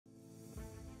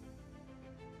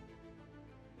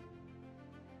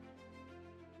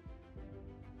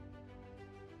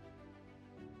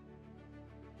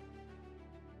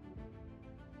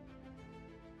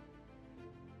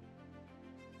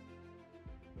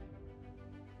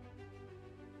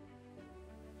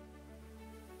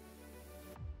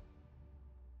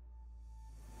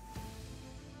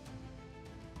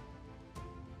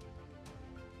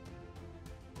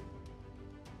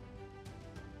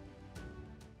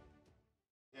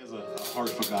heart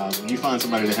for God. When you find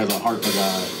somebody that has a heart for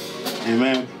God,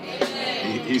 amen.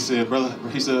 He said, brother,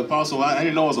 he said, Apostle, I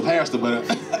didn't know I was a pastor, but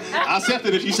I accept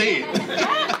it if you say it.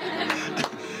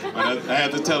 But I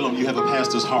had to tell him you have a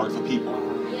pastor's heart for people.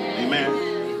 Amen.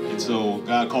 And so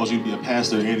God calls you to be a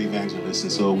pastor and evangelist.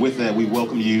 And so with that, we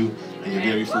welcome you and your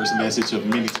very first message of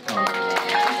many to come.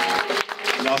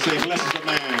 And I'll say, blessed is the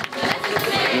man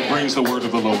that brings the word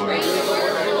of the Lord.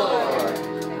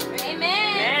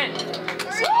 Amen.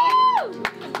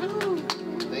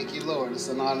 Thank you, Lord. It's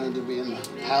an honor to be in the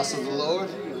house of the Lord.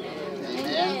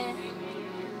 Amen.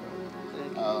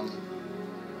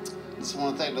 Just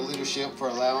want to thank the leadership for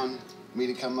allowing me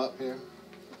to come up here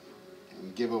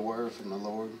and give a word from the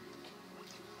Lord.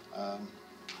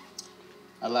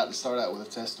 I'd like to start out with a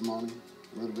testimony,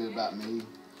 a little bit about me.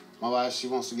 My wife, she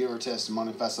wants to give her testimony,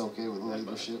 if that's okay with the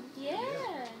leadership. Yeah.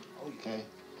 Okay.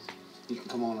 You can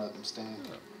come on up and stand.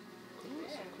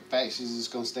 In fact, she's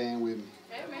just going to stand with me.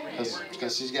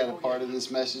 Because she's got a part in this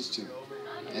message too.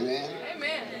 Amen?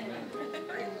 Amen.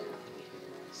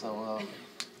 So,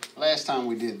 last time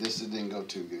we did this, it didn't go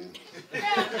too good.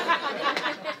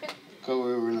 Because we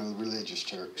were in a religious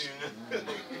church.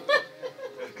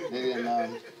 They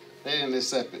didn't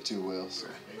accept it too well, so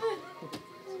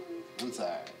I'm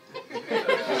sorry.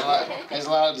 There's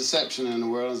a lot of deception in the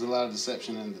world. There's a lot of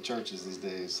deception in the churches these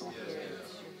days. So,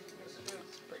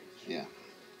 yeah.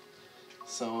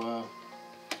 So,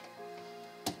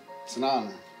 it's an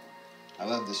honor. I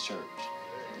love this church.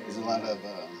 There's a lot of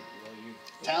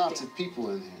talented people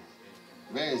in here.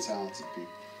 Very talented people.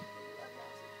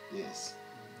 Yes.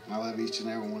 And I love each and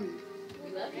every one of you.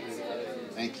 We love you.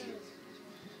 Thank you.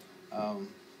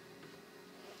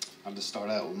 I'll just start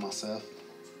out with myself.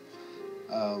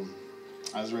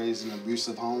 I was raised in an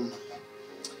abusive home,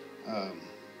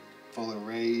 full of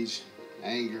rage,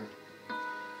 anger.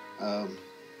 I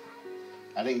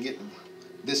didn't get the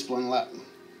discipline like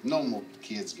normal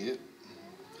kids get.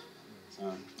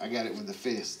 So I got it with the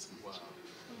fist.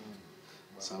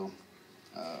 So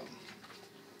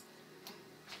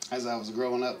as I was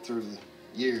growing up through the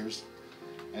years,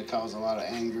 it caused a lot of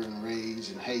anger and rage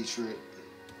and hatred.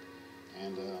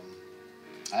 And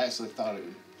I actually thought it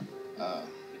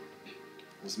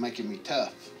was making me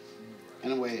tough.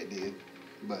 In a way it did,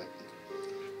 but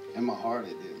in my heart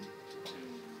it didn't.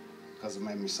 Because it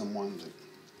made me someone that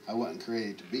I wasn't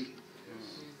created to be.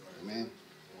 Amen.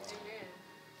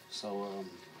 So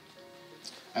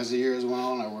as the years went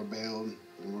on, I rebelled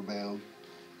and rebelled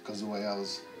because of the way I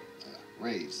was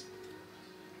raised.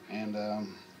 And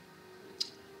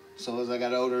so as I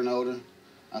got older and older,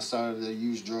 I started to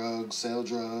use drugs, sell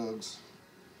drugs,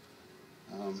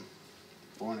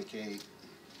 fornicate,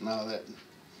 and all that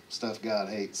stuff God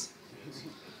hates.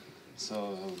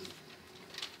 So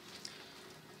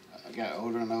I got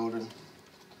older and older,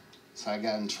 so I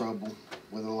got in trouble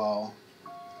with the law.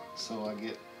 So I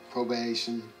get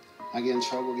probation. I get in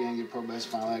trouble again, get probation,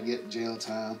 finally I get jail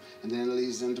time, and then it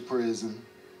leads into prison.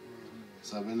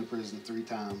 So I've been to prison 3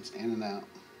 times, in and out,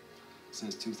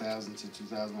 since 2000 to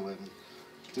 2011.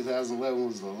 2011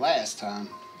 was the last time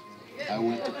I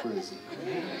went to prison.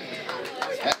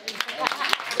 That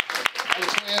was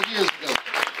 12 years ago.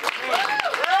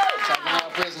 So I've been out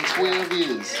of prison 12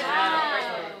 years.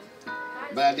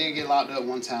 But I did get locked up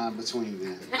one time between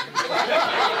then.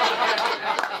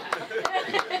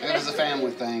 It was a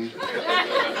family thing.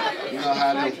 You know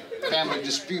how the family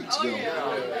disputes go.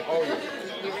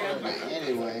 But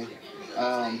anyway,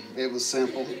 it was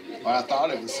simple. Or I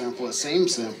thought it was simple. It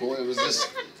seemed simple. It was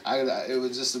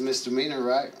just a misdemeanor,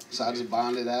 right? So I just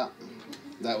bonded out.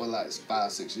 That was like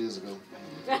 5, 6 years ago.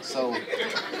 So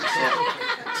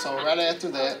right after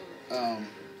that,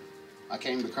 I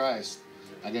came to Christ.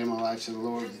 I gave my life to the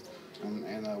Lord, and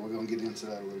we're going to get into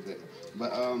that a little bit.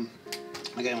 But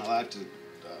I gave my life to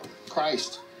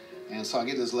Christ, and so I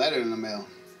get this letter in the mail.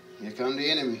 Here come the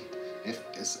enemy.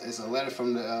 It's a letter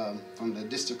from the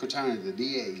district attorney, the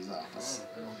DA's office.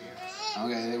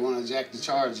 Okay, they want to jack the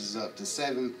charges up to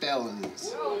 7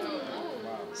 felonies.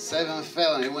 7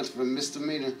 felonies. It went from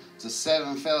misdemeanor to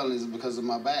 7 felonies because of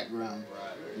my background.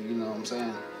 You know what I'm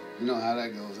saying? You know how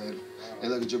that goes. They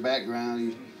look at your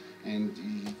background,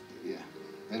 yeah,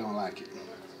 they don't like it.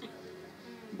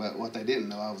 But what they didn't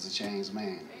know, I was a changed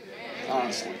man,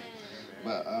 honestly.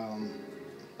 But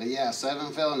yeah,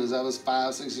 7 felonies. That was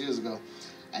 5, 6 years ago.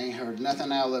 I ain't heard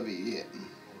nothing out of it yet.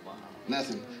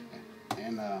 Nothing.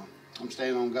 And I'm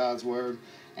staying on God's word,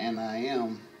 and I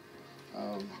am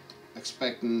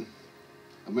expecting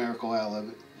a miracle out of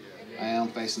it. I am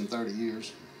facing 30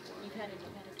 years. You've had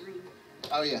a dream.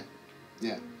 Oh yeah,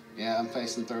 I'm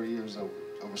facing 30 years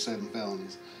over 7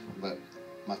 felonies, but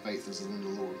my faith is in the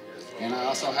Lord. And I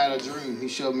also had a dream. He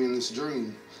showed me in this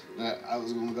dream that I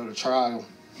was going to go to trial.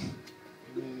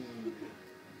 And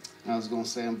I was going to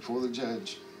stand before the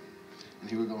judge, and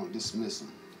he was going to dismiss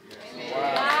him.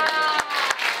 Wow.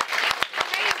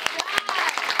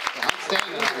 So I'm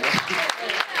standing there.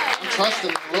 I'm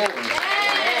trusting the Lord.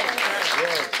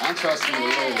 I'm trusting the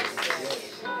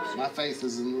Lord. My faith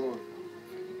is in the Lord.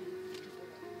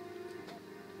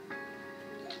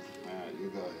 All right, you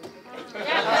go ahead.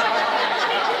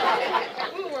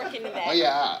 We'll work into that. Oh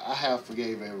yeah, I have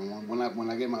forgave everyone. When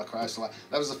I gave my Christ life,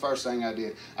 that was the first thing I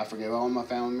did. I forgave all my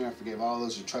family members. I forgave all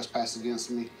those who trespassed against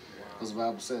me, because the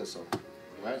Bible says so.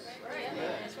 Right?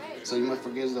 That's right. So you must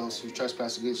forgive those who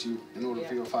trespass against you in order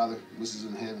for your Father, which is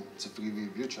in heaven, to forgive you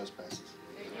of your trespasses.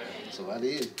 So I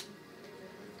did.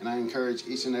 And I encourage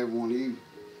each and every one of you,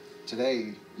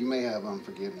 today, you may have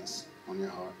unforgiveness on your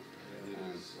heart. And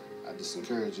I just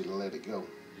encourage you to let it go.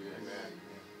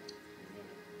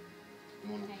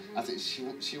 I think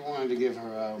she wanted to give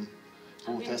her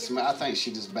full testimony. I think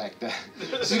she just backed out.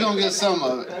 She's going to get some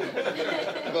of it.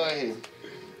 Go ahead.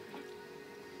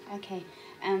 Okay.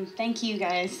 Thank you,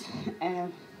 guys.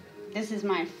 This is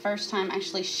my first time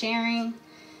actually sharing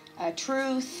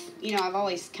truth. You know, I've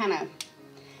always kind of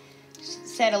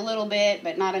said a little bit,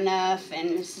 but not enough.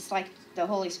 And it's just like the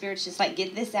Holy Spirit's just like,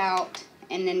 get this out,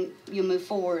 and then you'll move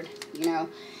forward, you know.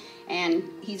 And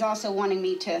He's also wanting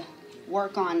me to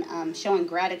work on showing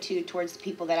gratitude towards the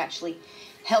people that actually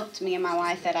helped me in my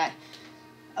life, that I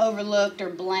overlooked or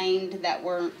blamed, that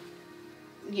weren't,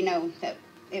 you know, that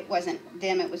it wasn't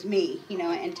them, it was me, you know,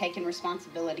 and taking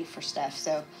responsibility for stuff.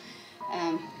 So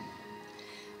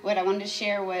what I wanted to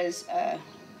share was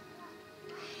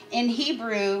in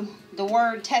Hebrew, the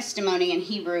word testimony in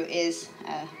Hebrew is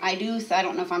iduth. I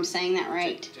don't know if I'm saying that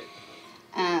right.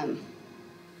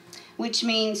 Which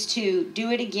means to do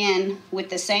it again with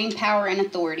the same power and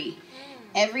authority.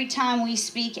 Every time we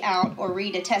speak out or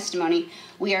read a testimony,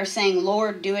 we are saying,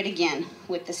 Lord, do it again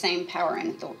with the same power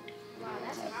and authority. Wow,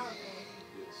 that's powerful.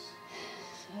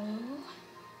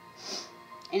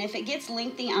 And if it gets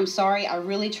lengthy, I'm sorry. I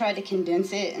really tried to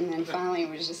condense it, and then finally it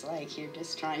was just like, you're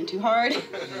just trying too hard.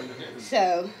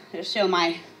 So, to show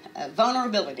my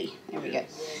vulnerability. There we go.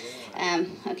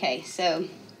 Okay, so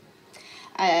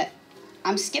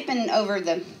I'm skipping over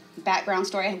the background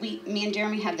story. Me and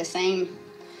Jeremy have the same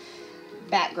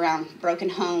background: broken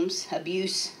homes,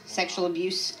 abuse, sexual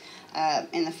abuse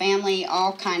in the family,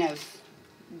 all kind of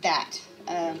that.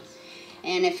 And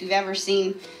if you've ever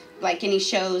seen like any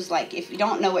shows, like if you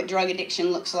don't know what drug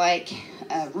addiction looks like,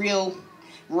 real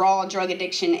raw drug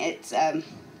addiction, it's kind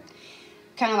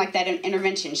of like that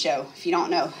intervention show, if you don't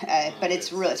know, but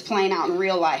it's real, it's playing out in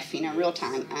real life, you know, real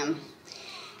time,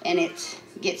 and it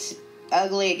gets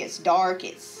ugly, it gets dark,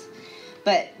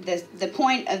 but the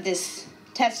point of this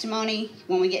testimony,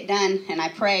 when we get done and I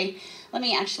pray, let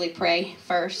me actually pray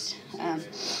first.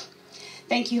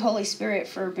 Thank you, Holy Spirit,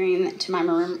 for bringing to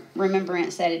my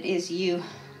remembrance that it is you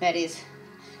that is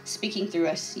speaking through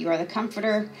us. You are the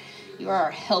comforter. You are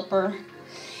our helper.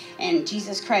 And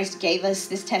Jesus Christ gave us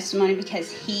this testimony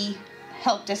because He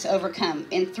helped us overcome.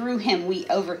 And through Him, we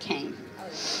overcame.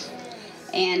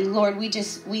 And Lord, we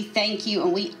thank you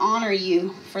and we honor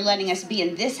you for letting us be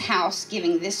in this house,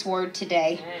 giving this word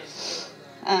today.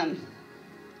 And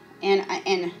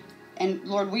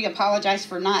Lord, we apologize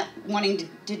for not wanting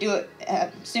to do it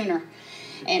sooner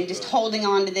and just holding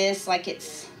on to this like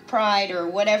it's pride or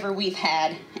whatever we've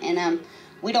had. And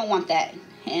we don't want that.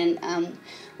 And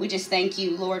we just thank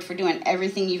you, Lord, for doing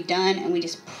everything you've done. And we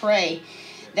just pray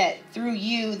that through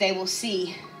you, they will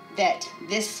see that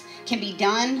this can be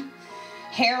done.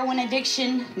 Heroin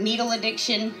addiction, needle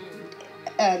addiction,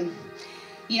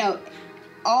 you know,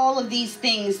 all of these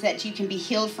things that you can be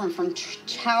healed from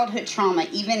childhood trauma,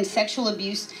 even sexual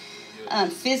abuse,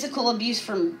 physical abuse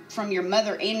from your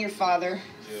mother and your father,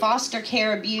 foster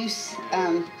care abuse,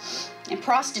 and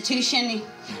prostitution.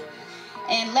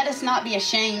 And let us not be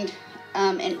ashamed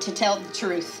and to tell the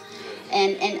truth.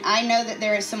 And I know that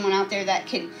there is someone out there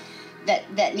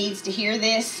that needs to hear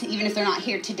this, even if they're not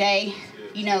here today.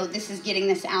 You know, this is getting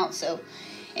this out. So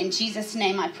in Jesus'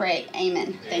 name I pray.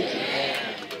 Amen. Thank you.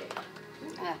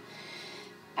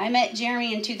 I met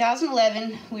Jeremy in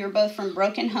 2011. We were both from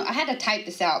broken homes. I had to type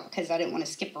this out because I didn't want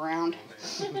to skip around.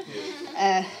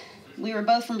 We were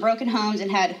both from broken homes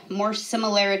and had more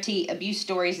similarity abuse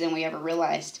stories than we ever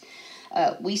realized.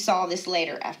 We saw this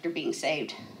later after being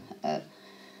saved.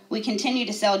 We continue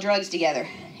to sell drugs together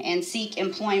and seek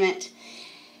employment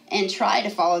and try to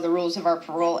follow the rules of our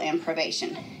parole and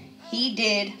probation. He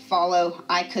did follow,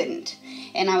 I couldn't.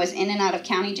 And I was in and out of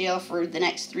county jail for the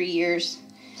next 3 years.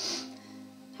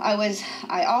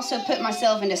 I also put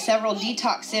myself into several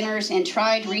detox centers and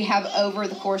tried rehab over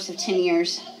the course of 10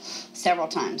 years several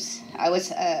times. I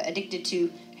was addicted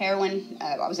to heroin.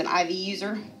 I was an IV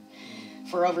user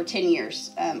for over 10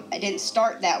 years. I didn't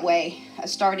start that way. I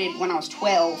started when I was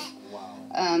 12.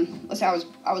 I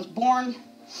was born,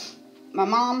 my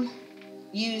mom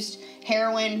used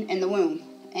heroin in the womb.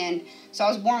 And so I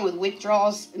was born with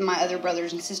withdrawals. My other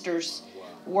brothers and sisters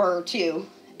were too.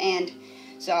 And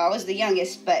so I was the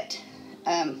youngest, but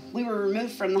we were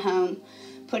removed from the home,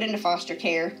 put into foster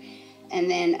care,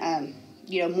 and then,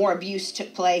 more abuse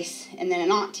took place, and then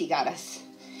an auntie got us.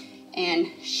 And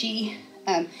she's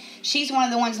one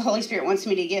of the ones the Holy Spirit wants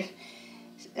me to give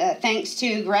thanks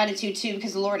to, gratitude to,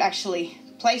 because the Lord actually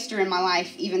placed her in my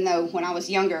life, even though when I was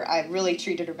younger, I really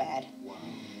treated her bad.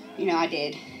 I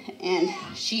did. And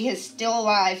she is still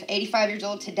alive, 85 years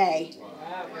old today.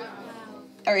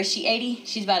 Or is she 80?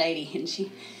 She's about 80. And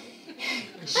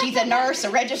she's a nurse,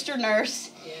 a registered nurse.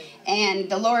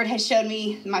 And the Lord has showed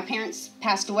me my parents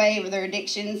passed away of their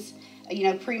addictions,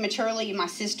 prematurely. My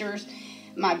sisters,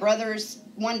 my brothers,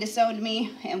 one disowned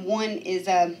me, and one is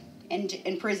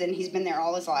in prison. He's been there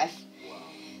all his life.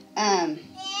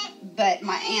 But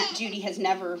my Aunt Judy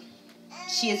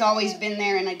she has always been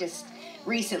there, and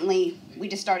recently we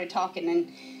just started talking,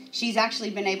 and she's actually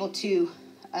been able to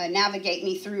navigate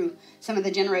me through some of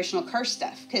the generational curse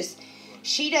stuff, because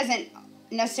she doesn't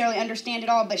necessarily understand it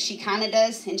all, but she kind of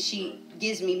does, and she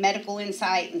gives me medical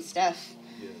insight and stuff.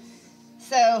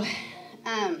 So,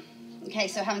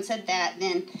 so having said that,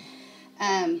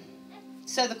 then,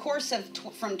 so the course of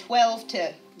from 12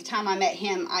 to the time I met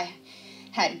him, I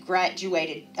had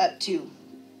graduated up to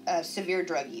severe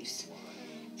drug use.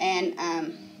 And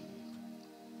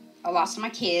I lost my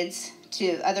kids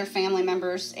to other family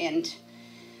members, and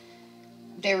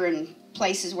they were in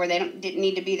places where they didn't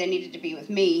need to be. They needed to be with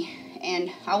me.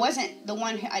 And I wasn't the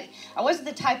one I wasn't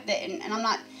the type that, and I'm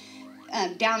not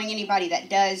downing anybody that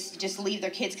does just leave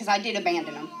their kids, because I did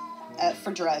abandon them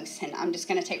for drugs, and I'm just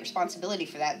going to take responsibility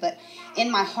for that. But in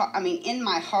my heart,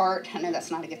 I know that's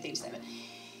not a good thing to say, but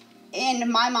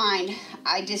in my mind,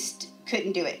 I just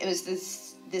couldn't do it. It was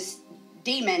this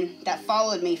demon that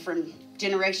followed me from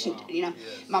generation.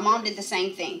 My mom did the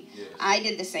same thing. I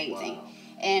did the same thing,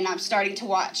 and I'm starting to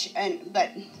watch. But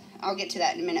I'll get to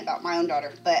that in a minute about my own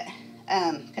daughter. But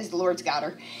because the Lord's got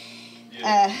her.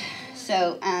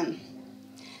 So I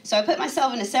put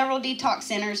myself into several detox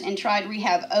centers and tried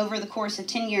rehab over the course of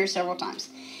 10 years several times,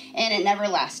 and it never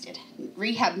lasted.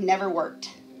 Rehab never worked.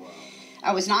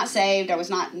 I was not saved. I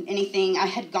was not anything. I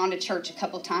had gone to church a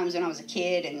couple times when I was a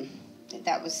kid, and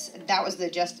that was the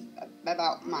just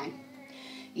about my,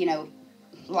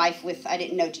 life with, I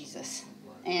didn't know Jesus.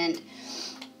 And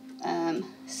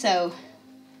so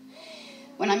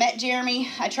when I met Jeremy,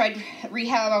 I tried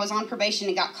rehab. I was on probation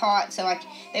and got caught, so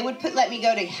they would let me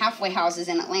go to halfway houses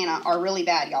in Atlanta, are really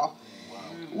bad, y'all.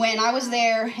 When I was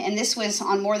there, and this was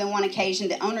on more than one occasion,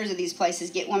 the owners of these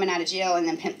places get women out of jail and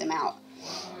then pimp them out.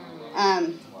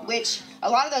 Which a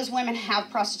lot of those women have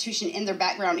prostitution in their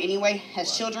background anyway,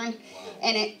 as children,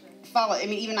 and it followed.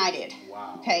 Even I did.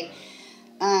 Okay,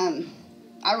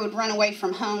 I would run away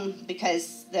from home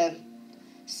because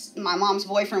my mom's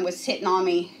boyfriend was hitting on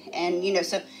me, and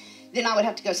so then I would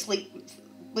have to go sleep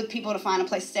with people to find a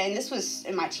place to stay. And this was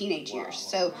in my teenage years.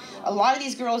 So a lot of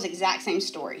these girls, exact same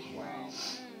story.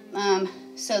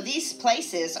 So these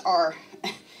places are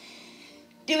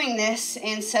doing this,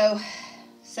 and so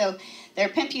they'll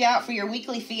pimp you out for your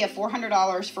weekly fee of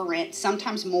 $400 for rent,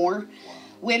 sometimes more.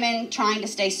 Women trying to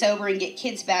stay sober and get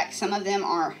kids back, some of them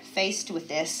are faced with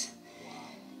this,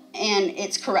 and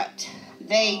it's corrupt.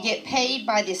 They get paid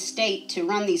by the state to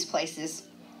run these places,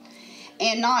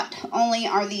 and not only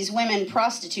are these women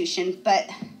prostitution, but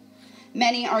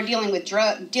many are dealing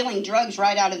drugs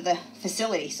right out of the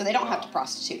facility, so they don't have to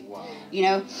prostitute.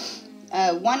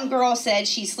 One girl said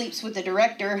she sleeps with the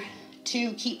director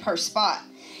to keep her spot.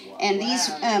 And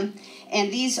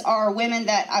these are women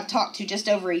that I've talked to just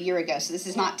over a year ago. So this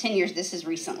is not 10 years. This is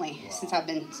recently, since I've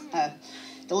been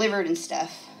delivered and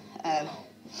stuff.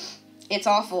 It's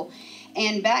awful.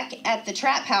 And back at the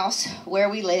trap house where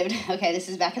we lived, okay, this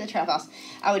is back at the trap house,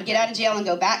 I would get out of jail and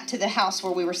go back to the house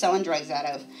where we were selling drugs out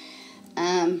of.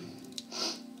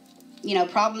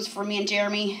 Problems for me and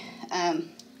Jeremy.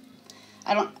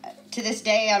 To this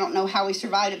day, I don't know how we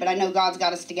survived it, but I know God's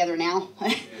got us together now.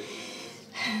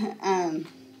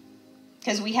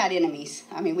 Because we had enemies.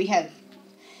 We had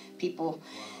people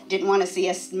didn't want to see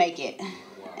us make it.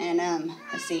 And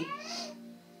let's see.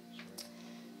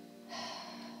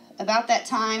 About that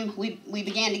time, we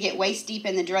began to get waist deep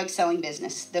in the drug selling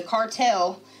business. The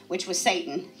cartel, which was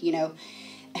Satan,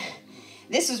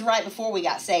 this was right before we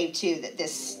got saved too, that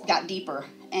this got deeper.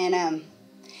 And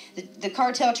the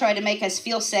cartel tried to make us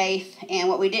feel safe, and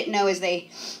what we didn't know is they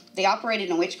operated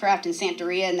in witchcraft in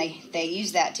Santeria, and they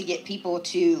used that to get people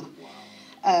to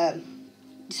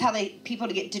just how people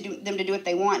to get them to do what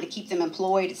they want, to keep them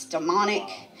employed. It's demonic,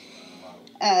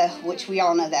 which we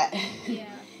all know that. Yeah.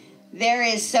 There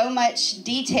is so much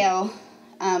detail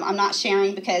I'm not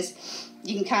sharing, because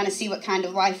you can kind of see what kind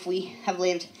of life we have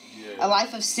lived. A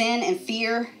life of sin and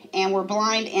fear, and we're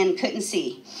blind and couldn't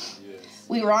see.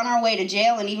 We were on our way to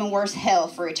jail, and even worse, hell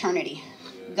for eternity.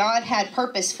 God had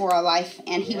purpose for our life,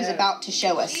 and he was about to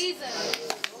show us.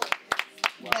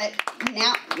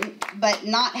 But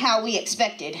not how we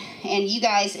expected. And you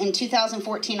guys, in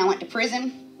 2014, I went to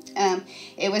prison.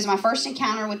 It was my first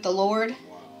encounter with the Lord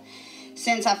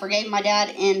since I forgave my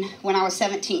dad when I was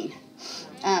 17.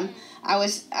 I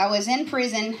was in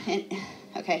prison,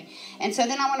 and so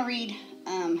then I want to read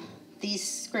these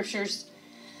scriptures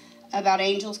about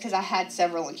angels, because I had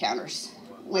several encounters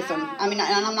with them. I mean,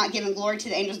 and I'm not giving glory to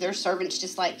the angels; they're servants,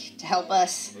 just like to help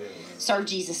us serve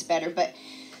Jesus better. But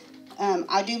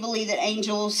I do believe that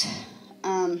angels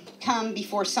come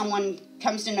before someone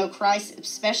comes to know Christ,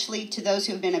 especially to those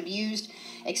who have been abused,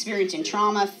 experiencing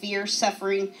trauma, fear,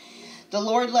 suffering. The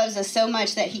Lord loves us so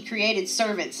much that he created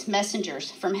servants,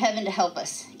 messengers from heaven to help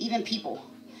us, even people,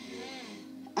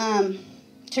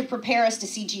 to prepare us to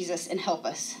see Jesus and help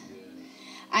us.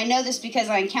 I know this because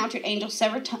I encountered angels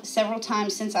several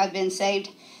times since I've been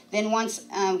saved, then once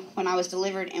when I was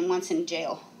delivered, and once in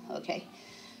jail. Okay,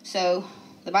 so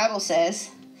the Bible says,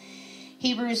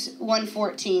 Hebrews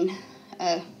 1:14,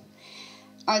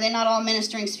 are they not all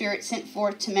ministering spirits sent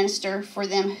forth to minister for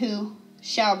them who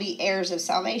shall be heirs of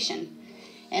salvation?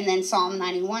 And then Psalm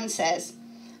 91 says,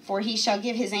 for he shall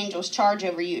give his angels charge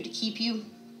over you to keep you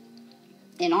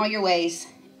in all your ways.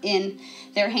 In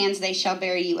their hands they shall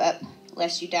bear you up,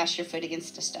 lest you dash your foot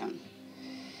against a stone.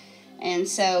 And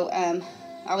so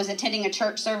I was attending a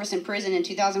church service in prison in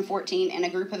 2014, and a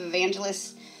group of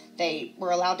evangelists, they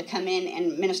were allowed to come in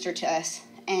and minister to us,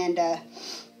 and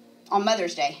on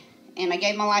Mother's Day. And I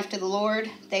gave my life to the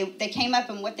Lord. They came up,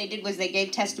 and what they did was they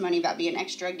gave testimony about being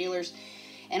ex-drug dealers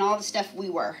and all the stuff we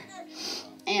were.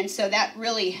 And so that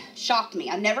really shocked me.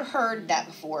 I've never heard that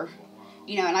before,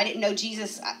 and I didn't know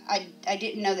Jesus. I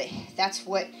didn't know that that's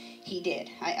what he did.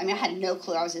 I mean, I had no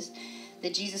clue. I was just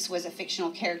that Jesus was a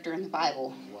fictional character in the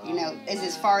Bible,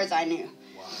 as far as I knew.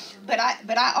 But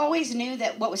I always knew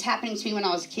that what was happening to me when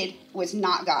I was a kid was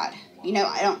not God.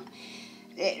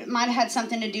 It might have had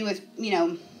something to do with,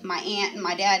 my aunt and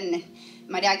my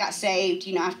dad got saved,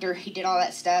 after he did all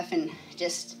that stuff, and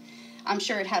just, I'm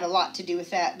sure it had a lot to do with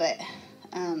that, but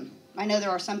I know there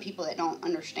are some people that don't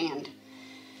understand.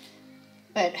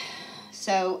 But,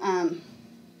 so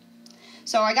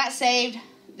I got saved.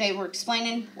 They were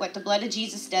explaining what the blood of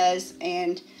Jesus does,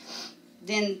 and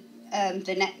then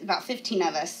about 15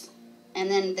 of us, and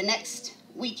then the next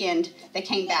weekend they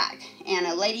came back, and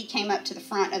a lady came up to the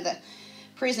front of the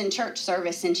prison church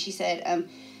service, and she said,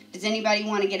 does anybody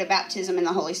want to get a baptism in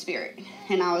the Holy Spirit?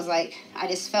 And I was like, I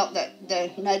just felt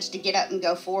the nudge to get up and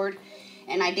go forward,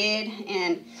 and I did.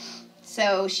 And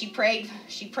so she prayed,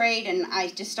 and I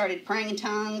just started praying in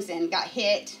tongues and got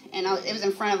hit, and it was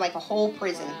in front of like a whole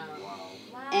prison.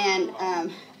 And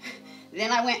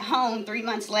then I went home 3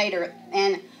 months later,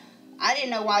 and I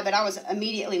didn't know why, but I was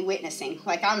immediately witnessing.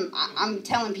 Like I'm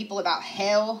telling people about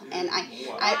hell, and I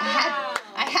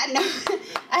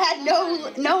had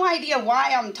no idea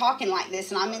why I'm talking like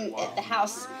this, and I'm at the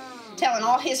house telling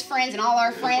all his friends and all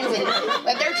our friends, and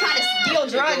but they're trying to deal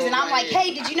drugs, and I'm like,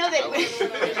 hey, did you know that?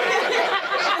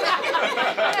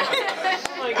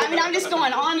 I mean, I'm just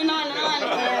going on and on and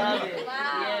on.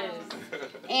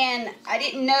 And I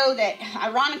didn't know that,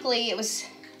 ironically, it was,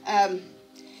 I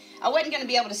wasn't going to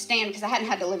be able to stand because I hadn't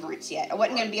had deliverance yet. I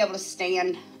wasn't going to be able to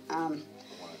stand.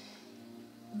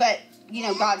 But,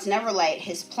 God's never late.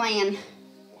 His plan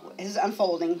is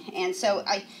unfolding. And so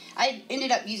I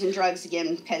ended up using drugs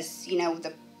again because,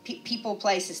 the people,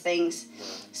 places, things.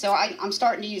 So I'm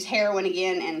starting to use heroin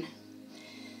again. And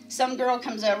some girl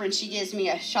comes over and she gives me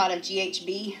a shot of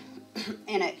GHB.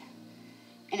 and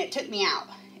it took me out.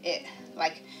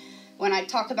 Like, when I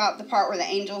talk about the part where the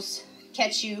angels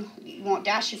catch you, you won't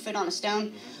dash your foot on a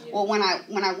stone. Well, when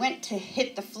I went to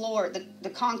hit the floor, the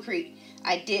concrete,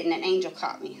 I didn't. An angel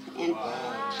caught me. And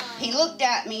he looked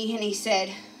at me and he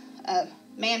said,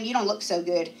 ma'am, you don't look so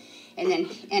good. And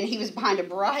he was behind a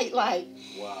bright light.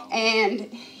 Wow.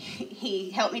 And he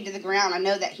helped me to the ground. I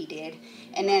know that he did.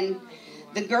 And then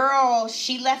the girl,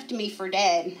 she left me for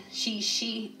dead.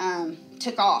 She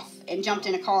took off and jumped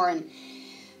in a car, and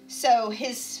So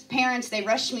his parents, they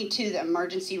rushed me to the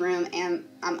emergency room, and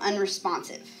I'm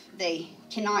unresponsive. They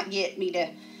cannot get me to,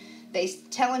 they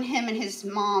telling him and his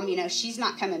mom, you know, she's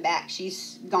not coming back.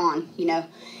 She's gone, you know.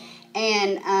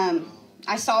 And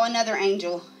I saw another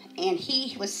angel, and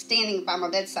he was standing by my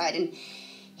bedside, and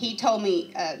he told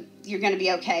me, you're going to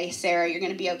be okay, Sarah, you're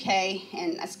going to be okay.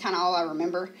 And that's kind of all I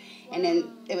remember. And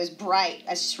then it was bright.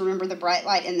 I just remember the bright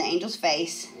light in the angel's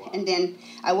face. And then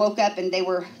I woke up, and they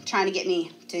were trying to get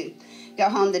me to go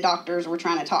home. The doctors were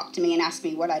trying to talk to me and ask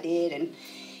me what I did. And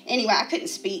anyway, I couldn't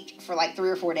speak for like 3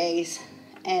 or 4 days.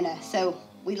 And so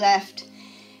we left.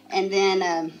 And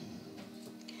then,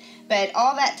 but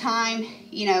all that time,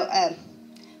 you know,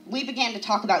 we began to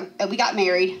talk about, we got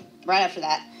married right after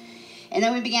that. And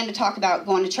then we began to talk about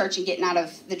going to church and getting out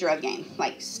of the drug game,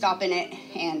 like stopping it.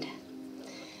 And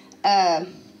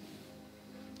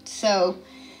so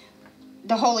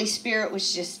the Holy Spirit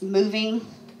was just moving,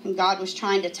 and God was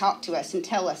trying to talk to us and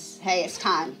tell us, hey, it's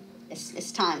time.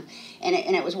 It's time. And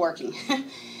it was working.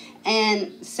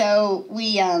 And so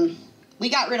we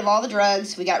got rid of all the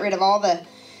drugs. We got rid of all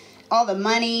the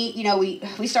money. You know,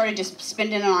 we started just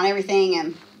spending it on everything,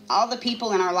 and all the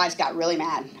people in our lives got really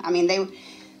mad. I mean,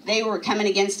 they were coming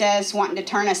against us, wanting to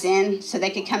turn us in so they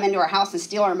could come into our house and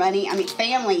steal our money. I mean,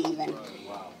 family even.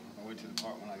 Wow. I went to the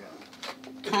part when I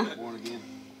got born again.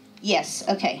 Yes,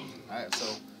 okay. All right,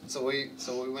 so we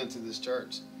went to this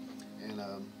church, and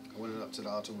I went up to the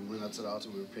altar. We went up to the altar.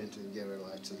 We repented, gave our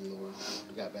life to the Lord.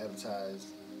 We got baptized,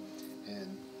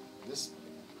 and this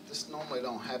normally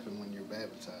don't happen when you're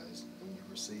baptized, when you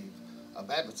receive a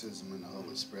baptism in the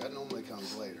Holy Spirit. That normally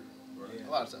comes later, a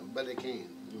lot of times, but it can.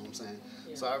 You know what I'm saying?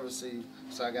 Yeah.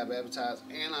 So I got baptized,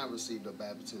 and I received a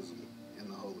baptism in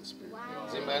the Holy Spirit. Wow.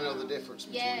 Does anybody know the difference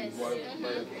between water and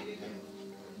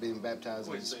being baptized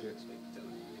in the Spirit?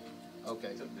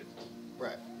 Okay.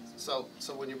 Right. So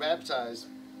when you're baptized,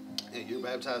 and you're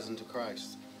baptized into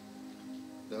Christ,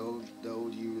 the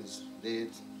old you is dead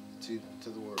to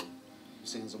the world. Your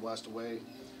sins are washed away,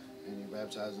 and you're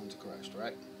baptized into Christ,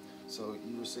 right? So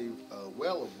you receive a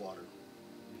well of water,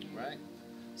 right?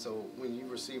 So when you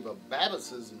receive a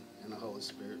baptism in the Holy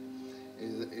Spirit,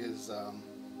 is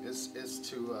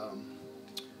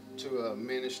to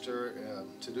minister,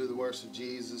 to do the works of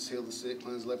Jesus, heal the sick,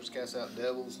 cleanse lepers, cast out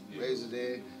devils, raise the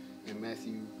dead. In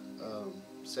Matthew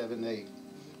 7:8,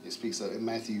 it speaks of in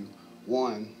Matthew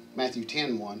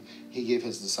 10:1, he gave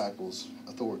his disciples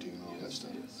authority and all that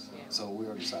stuff. So we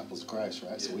are disciples of Christ,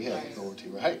 right? So we have authority,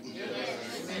 right?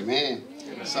 Amen.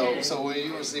 So when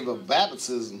you receive a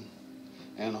baptism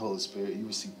and the Holy Spirit, you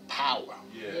receive power.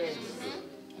 Yes.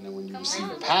 And then when you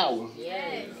receive power,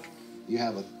 you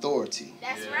have authority.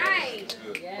 That's right.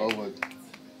 Over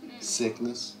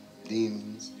sickness,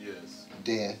 demons,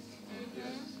 death.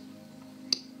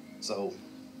 So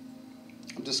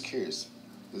I'm just curious,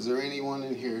 is there anyone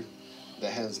in here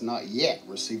that has not yet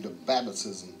received a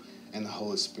baptism in the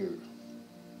Holy Spirit?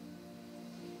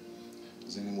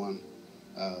 Has anyone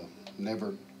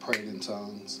never prayed in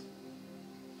tongues?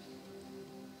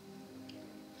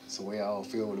 So we all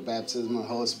filled with the baptism of the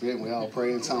Holy Spirit, and we all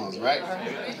pray in tongues, right?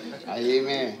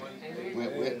 Amen.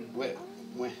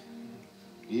 When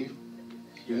you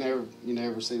never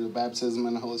received the baptism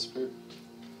in the Holy Spirit?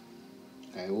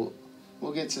 Okay,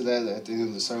 we'll get to that at the end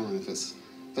of the sermon if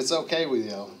it's okay with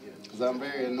y'all, because I'm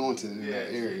very anointed in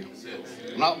that area.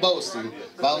 I'm not boasting.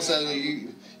 The Bible says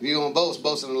if you're gonna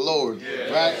boast in the Lord,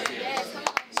 right?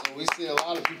 So we see a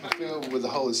lot of people filled with the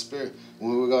Holy Spirit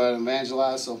when we go out and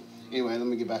evangelize. So anyway, let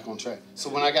me get back on track. So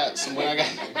when I got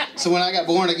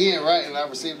born again, right, and I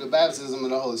received the baptism of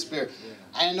the Holy Spirit,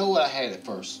 I didn't know what I had at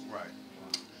first. Right.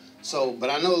 So, but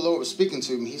I know the Lord was speaking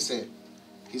to me. He said,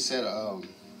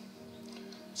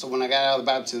 so when I got out of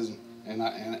the baptism and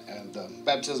the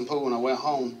baptism pool, when I went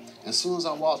home, as soon as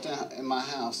I walked in my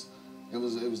house, it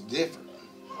was different.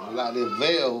 Like the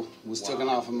veil was taken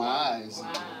off of my eyes,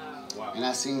 and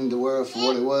I seen the world for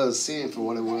what it was, sin for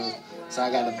what it was. So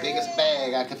I got the biggest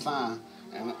bag I could find,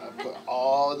 and I put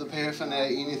all the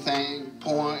paraphernalia, anything,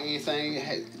 porn, anything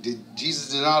Jesus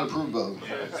did not approve of.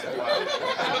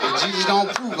 If Jesus don't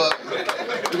approve of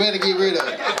it, you better get rid of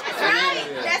it.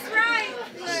 That's right.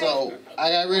 So I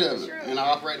got rid of it, and I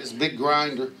operate this big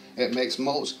grinder that makes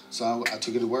mulch. So I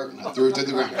took it to work, and I threw it to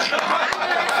the ground.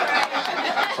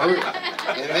 For real.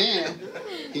 And then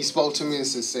he spoke to me and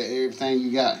said, everything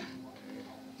you got.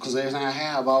 Because everything I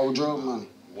have, all drug money.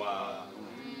 Wow.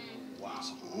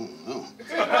 So, I don't know.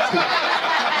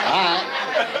 All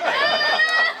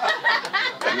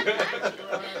right.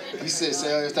 He said,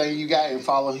 sell everything you got and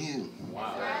follow him.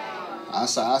 Wow. I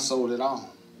sold it all.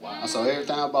 Wow. I sold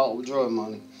everything I bought with drug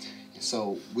money.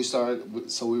 So we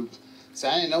started. So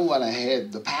I didn't know what I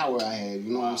had, the power I had.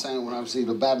 You know what I'm saying? When I received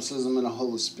the baptism in the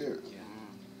Holy Spirit.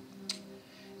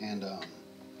 And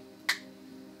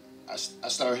I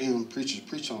started hearing preachers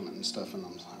preach on it and stuff, and I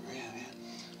was like, yeah.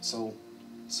 So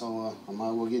I might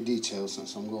as well get details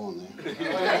since I'm going there.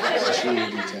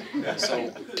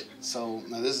 So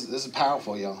now this is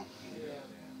powerful, y'all.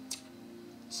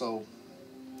 So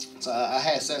I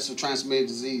had sexually transmitted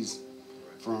disease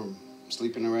from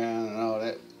sleeping around and all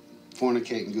that,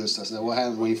 fornicating good stuff. So what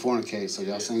happens when you fornicate? So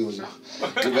y'all singles, you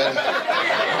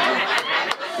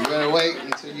better wait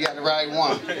until you got the right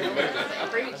one.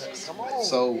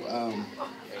 So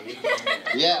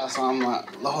so I'm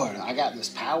like, Lord, I got this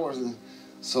power.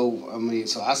 So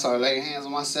I started laying hands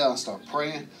on myself. I started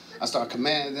praying. I started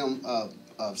commanding them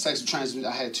sexual transmitted.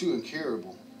 I had 2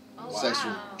 incurable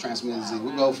sexual transmitted disease.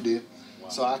 We both did.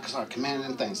 So I started commanding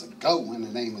them things to go in the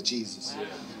name of Jesus.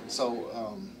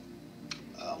 So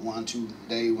 1-2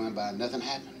 days went by, nothing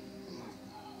happened.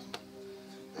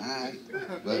 All right,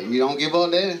 but you don't give up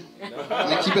there.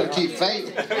 You better keep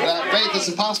faith. Without faith, it's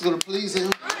impossible to please Him,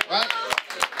 right?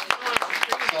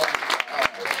 So,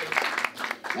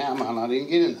 man, I might not even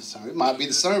get in the sermon. It might be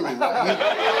the sermon, right?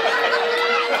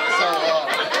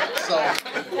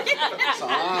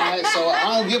 So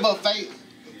I don't give up faith.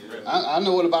 I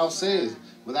know what the Bible says.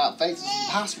 Without faith, it's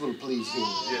impossible to please Him.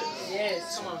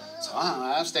 Yes. Come on. So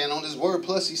I stand on this word.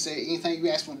 Plus, He said, anything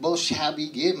you ask for both shall be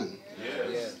given.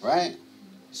 Yes. Right?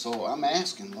 So I'm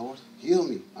asking, Lord, heal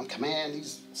me. I'm commanding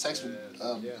these sexual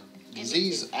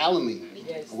disease out of me,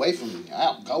 away from me,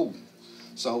 out, go.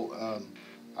 So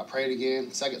I prayed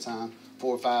again, second time.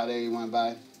 4 or 5 days went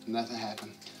by, nothing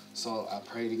happened. So I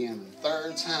prayed again. The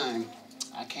third time,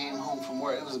 I came home from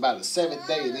work. It was about the 7th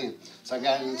day then. So I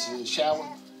got into the shower,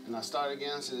 and I started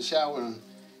getting into the shower,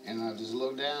 and I just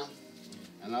looked down,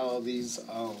 and all these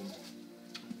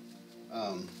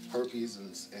herpes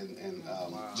and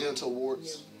genital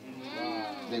warts,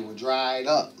 they were dried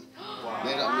up.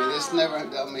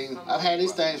 I've had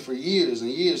these things for years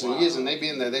and years and years, and they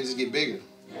been there, they just get bigger.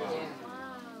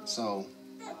 So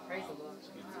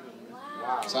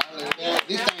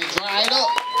these things dried up.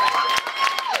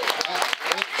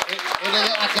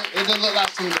 It didn't look like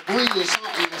some debris or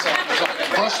something. So I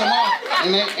brushed them off,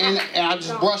 and I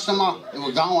just brushed them off. It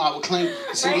was gone. I would clean.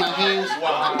 See my hands?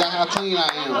 That's how clean I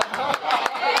am.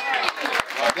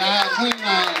 That's how clean I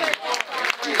am.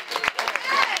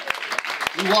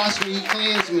 He washed me. He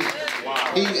cleansed me.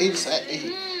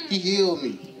 He healed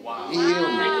me. He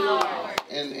healed me.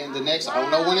 And the next, I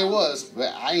don't know when it was,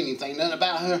 but I ain't even think nothing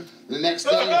about her. The next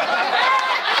day,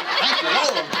 thank you,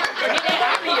 Lord.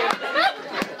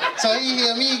 So He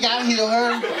healed me, He got to heal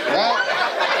her, right?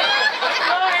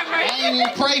 I ain't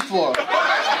even pray for her.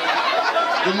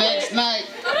 The next night,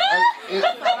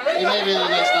 it may be the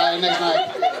next night,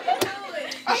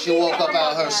 she woke up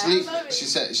out of her sleep. She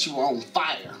said she was on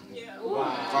fire.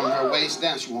 From her waist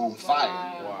down, she was on fire.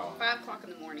 5 o'clock in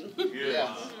the morning.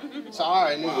 Yeah. So I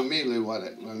already knew immediately what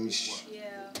it was.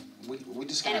 We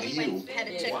just got healed. Had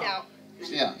it checked out.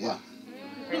 Yeah.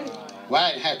 Well,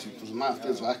 I didn't have to because my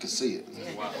physical, I could see it.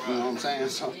 You know what I'm saying?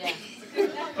 So,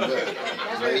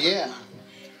 but yeah.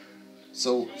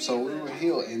 So we were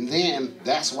healed, and then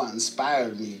that's what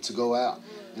inspired me to go out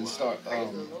and start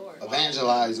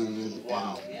evangelizing. And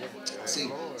see,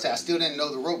 I still didn't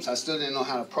know the ropes. I still didn't know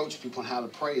how to approach people and how to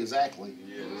pray exactly.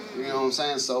 You know what I'm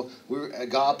saying? So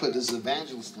God put this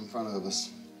evangelist in front of us.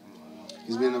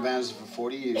 He's been an evangelist for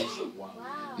 40 years.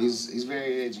 He's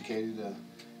very educated,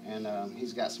 and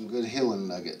he's got some good healing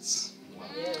nuggets.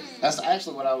 That's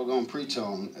actually what I was going to preach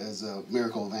on as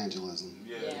miracle evangelism.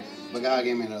 But God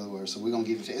gave me another word, so we're going to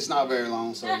give it. It's not very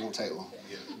long, so it won't take long.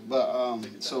 But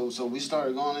so we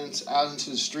started going out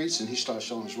into the streets, and He started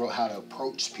showing us how to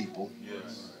approach people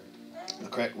the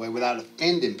correct way without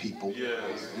offending people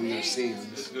in their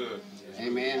sins.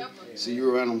 Amen. So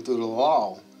you run them through the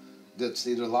law.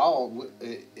 See, the law,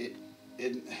 it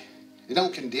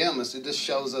don't condemn us. It just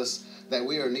shows us that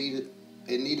we are in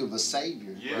need of a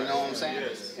Savior. You know what I'm saying?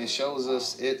 It shows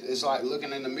us, it's like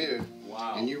looking in the mirror.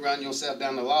 And you run yourself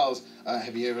down the laws.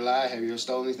 Have you ever lied? Have you ever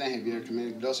stolen anything? Have you ever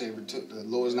committed adultery? Have you ever took the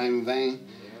Lord's name in vain?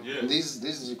 And these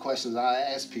are the questions I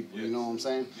ask people. You know what I'm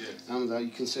saying? I'm like,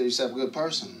 you consider yourself a good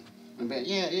person? And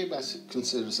everybody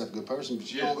considers themselves a good person, but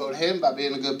you don't go to heaven by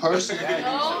being a good person.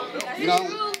 You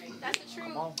know? That's the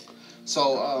truth.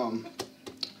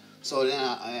 So then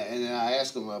I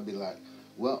ask them. I'll be like,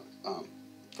 well,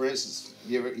 for instance,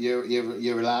 you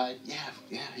ever lied? Yeah.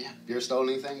 You ever stolen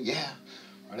anything? Yeah.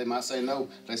 Or they might say no.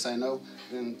 If they say no,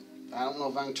 then I don't know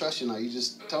if I can trust you or not. You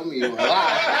just told me you were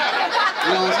alive.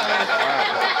 You know what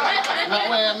I'm saying? No,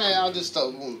 well, I mean, I just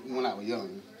thought when I was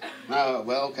young.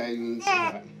 Well, okay.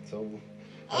 All right. So,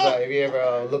 have you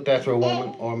ever looked after a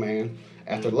woman or a man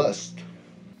after lust?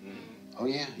 Oh,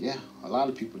 yeah. A lot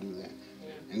of people do that.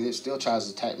 And it still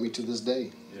tries to attack me to this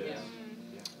day. Yeah.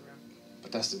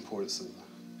 But that's the importance of the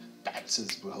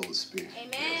baptism of the Holy Spirit.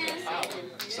 Amen.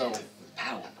 So,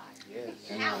 power.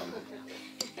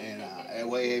 And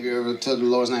way, have you ever took the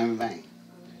Lord's name in vain?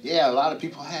 Yeah, a lot of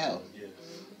people have.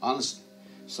 Honestly.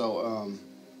 So,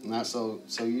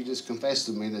 so you just confessed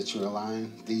to me that you're a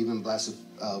lying, thieving,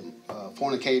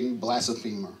 fornicating,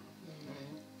 blasphemer.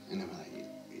 And I'm like,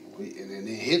 and then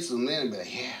it hits them then, but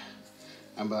yeah.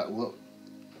 I'm like, well,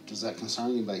 does that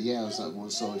concern you? But yeah, like, well,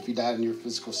 so if you died in your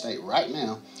physical state right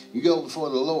now, you go before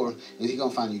the Lord, and He's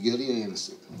gonna find you guilty or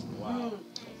innocent. Wow.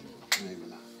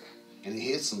 And it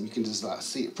hits them. You can just like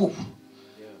see it. Poof.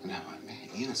 And I'm like, man,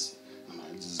 innocent. I'm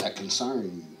like, does that concern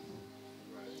you?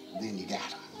 Then you got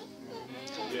him.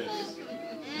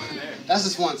 That's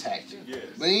just one tactic.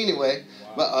 But anyway,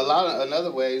 but a lot of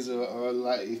another ways are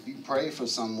like if you pray for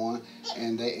someone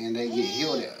and they get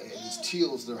healed, it just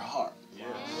chills their heart.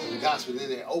 The gospel, then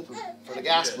they're open for the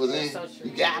gospel, then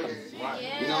you got them.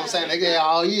 You know what I'm saying? They get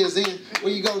all years in.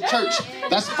 Where you go to church?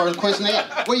 That's the first question they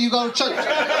ask. Where you go to church?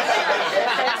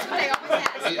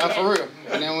 Yeah, for real.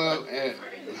 And then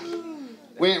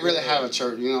we didn't really have a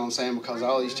church, you know what I'm saying? Because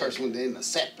all these churches didn't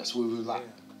accept us. We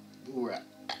were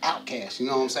outcasts, you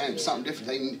know what I'm saying? Something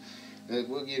different.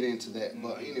 We'll get into that.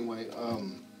 But anyway,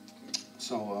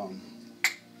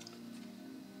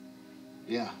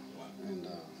 yeah. And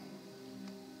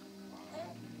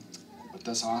but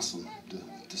that's awesome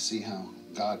to see how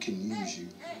God can use you,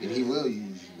 and He will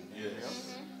use you.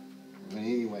 But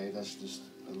anyway, that's just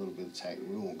a little bit of tactic.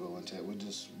 We won't go into it.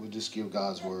 We'll just give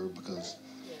God's word because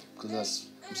that's.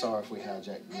 I'm sorry if we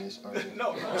hijacked this.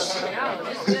 No, it's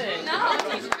good.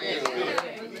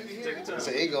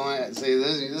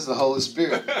 This is the Holy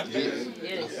Spirit.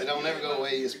 It don't never go the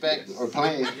way you expect or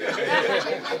plan.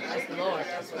 That's the Lord.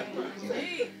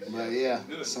 But yeah,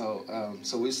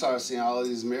 so we started seeing all of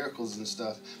these miracles and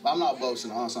stuff. But I'm not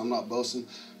boasting, honestly. I'm not boasting.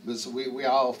 But so we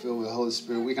all filled with the Holy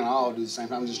Spirit. We can all do the same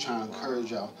thing. I'm just trying to encourage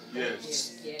y'all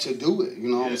to do it. You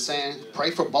know what I'm saying?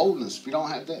 Pray for boldness. If you don't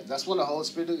have that, that's what the Holy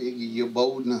Spirit does. It gives you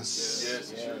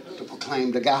boldness to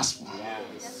proclaim the gospel.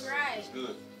 That's right.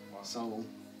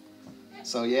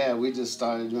 So yeah, we just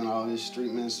started doing all this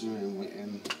street ministry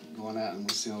and going out, and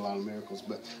we're seeing a lot of miracles.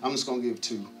 But I'm just gonna give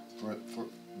two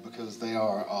because they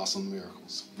are awesome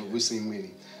miracles. But we've seen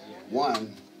many.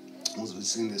 One was we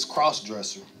seen this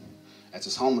cross-dresser at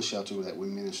this homeless shelter that we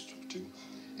ministered to,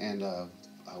 and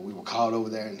we were called over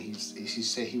there, and he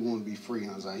said he wanted to be free.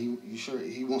 And I was like, you sure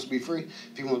he wants to be free?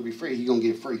 If he wants to be free, he's gonna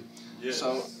get free. Yes.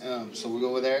 So we go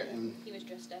over there, and he was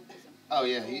dressed up as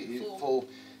a he full.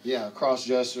 Yeah,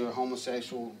 cross-dresser,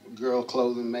 homosexual, girl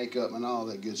clothing, makeup, and all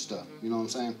that good stuff. You know what I'm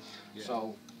saying? Yeah.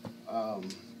 So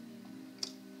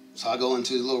I go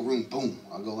into the little room, boom.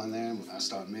 I go in there, and I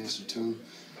start ministering to him,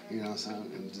 you know what I'm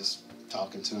saying, and just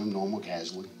talking to him normal,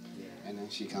 casually. And then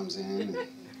she comes in,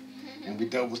 and we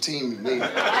double teaming me.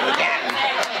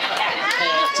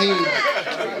 Team.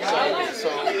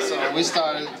 So we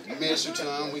started ministering to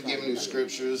him. We giving him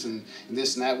scriptures and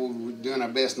this and that. We're doing our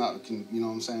best not to, you know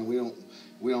what I'm saying. We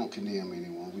don't condemn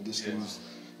anyone. We just use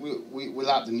we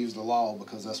like to use the law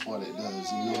because that's what it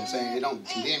does. You know what I'm saying. It don't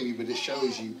condemn you, but it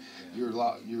shows you you know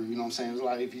what I'm saying. It's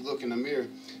like if you look in the mirror,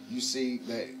 you see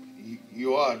that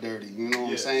you are dirty. You know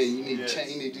what I'm saying. You need to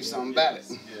change. You need to do something about it.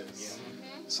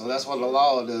 So that's what the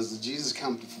law does. Jesus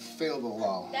come to fulfill the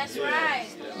law. That's right.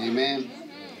 Amen.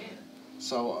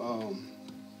 So,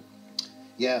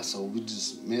 so we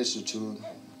just minister to him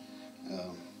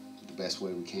the best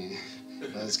way we can. But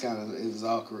it was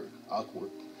awkward.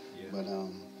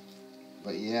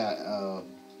 But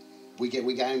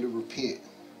we got him to repent.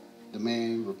 The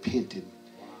man repented,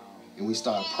 and we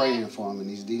started praying for him, and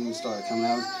these demons started coming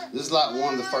out. This is like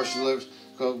one of the first deliverance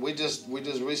because we just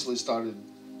recently started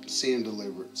seeing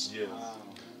deliverance. Yeah.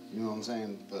 You know what I'm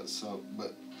saying?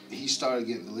 But he started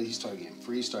getting delivered. He started getting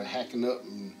free. He started hacking up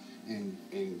and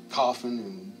coughing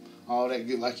and all that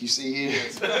good like you see here.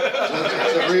 It's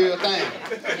a real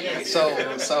thing. So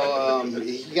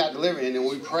he got delivered, and then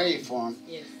we prayed for him.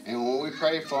 And when we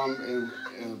prayed for him,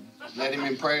 led him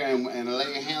in prayer and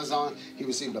laying hands on, he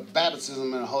received a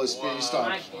baptism in the Holy Spirit. He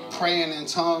started praying in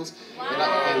tongues. And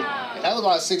that was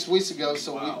about 6 weeks ago,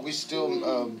 so we still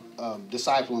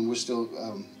discipling. We're still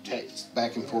text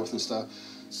back and forth and stuff.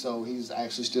 So he's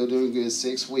actually still doing good.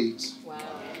 6 weeks. Wow.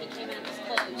 He came out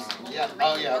as close. Yeah.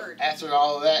 Oh yeah. After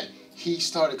all of that, he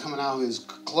started coming out of his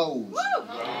clothes.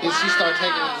 And she started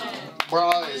taking his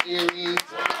bra, his earrings.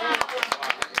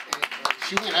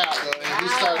 She went out though, and he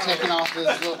started taking off his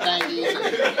little thingies.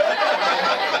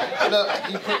 And, look,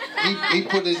 he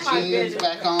put his jeans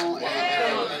back on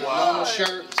and normal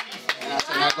shirt. And I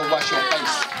said, now go wash your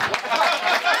face.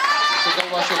 I said, go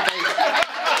wash your face.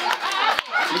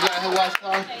 You got her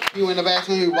washcloth. He went in the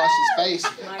bathroom, he washed his face,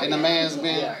 and the man's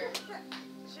been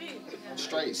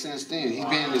straight since then. He's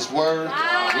been in his word.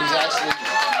 He's actually.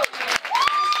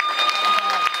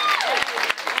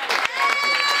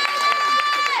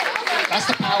 That's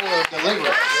the power of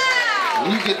deliverance.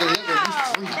 When you get delivered, you're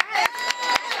free.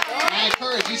 And I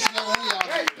encourage each and every one of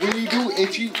y'all,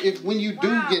 when you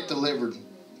do get delivered,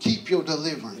 keep your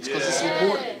deliverance because it's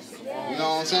important. You know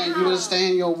what I'm saying? You just stay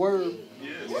in your word.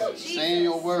 Stay in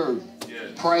your word.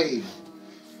 Pray.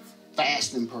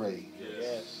 Fast and pray.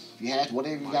 If you have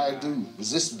whatever you gotta do,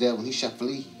 resist the devil and he shall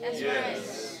flee.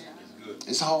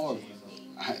 It's hard.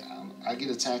 I get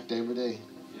attacked every day.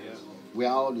 We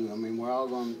all do. I mean, we're all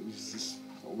going. It's just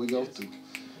what we go through.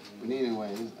 But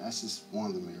anyway, that's just one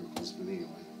of the miracles. But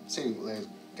anyway, seen a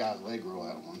guy's leg grow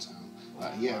out one time.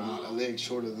 Yeah, a leg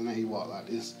shorter than that. He walked like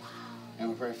this, and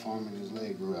we prayed for him, and his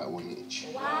leg grew out 1 inch.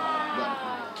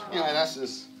 But anyway, that's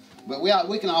just. But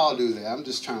we can all do that. I'm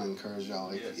just trying to encourage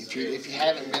y'all. If you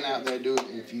haven't been out there doing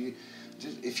it,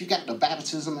 if you got the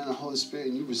baptism in the Holy Spirit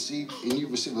and you receive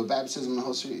a baptism in the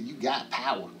Holy Spirit, you got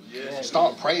power.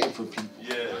 Start praying for people.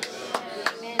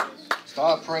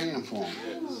 Start praying for them.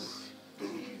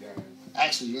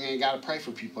 Actually, you ain't got to pray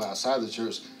for people outside the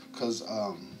church because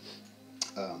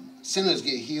sinners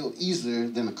get healed easier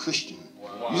than a Christian.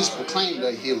 You just proclaim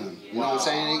their healing. You know what I'm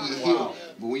saying? They get healed.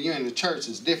 But when you're in the church,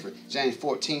 it's different. James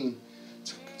 14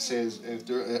 says, if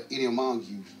there are any among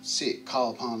you sick,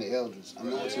 call upon the elders,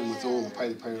 anoint them with oil and pray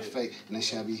the prayer of faith, and they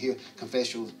shall be healed.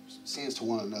 Confess your sins to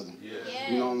one another.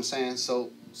 You know what I'm saying?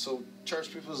 So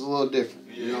church people is a little different.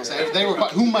 You know what I'm saying? If they were,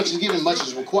 who much is given, much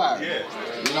is required.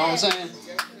 You know what I'm saying?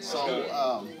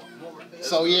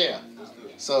 So yeah.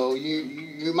 So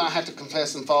you might have to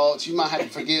confess some faults. You might have to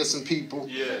forgive some people.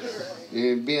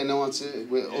 And be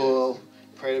anointed with oil,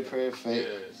 pray the prayer of faith,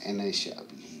 and they shall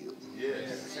be healed.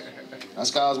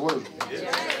 That's God's word.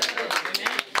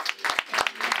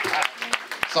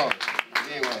 So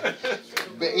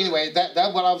anyway,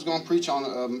 that's what I was going to preach on,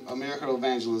 a miracle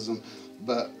evangelism.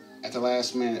 But at the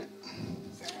last minute,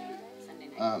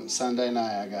 Sunday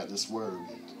night, I got this word.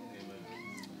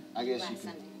 I guess you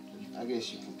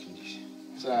can condition.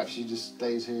 So if she just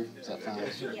stays here, is that fine?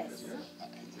 Yes.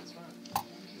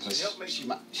 She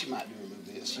might do a little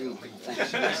bit. She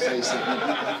might say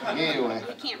something. Anyway.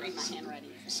 I can't read my handwriting.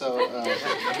 So,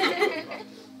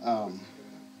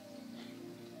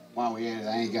 while we at it,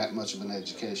 I ain't got much of an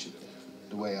education,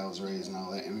 the way I was raised and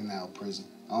all that. I'm in out prison.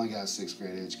 I only got a 6th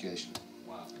grade education.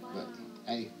 But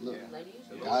hey, look,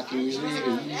 God can use me. He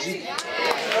can use you. You know what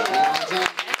I'm saying?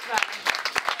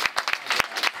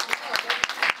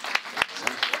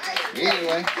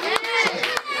 Anyway.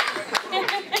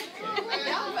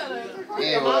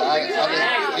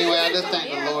 Anyway, I just thank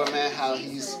the Lord, man, how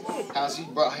he's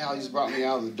brought me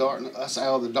out of the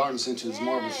darkness into His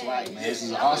marvelous light, man. This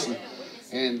is awesome,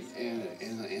 and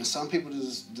some people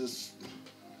just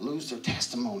lose their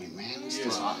testimony, man. It's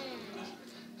just,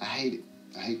 I hate it.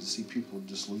 I hate to see people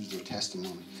just lose their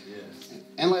testimony,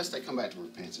 unless they come back to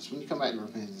repentance. When you come back to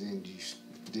repentance, then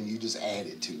you just add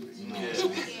it to it. You know what I'm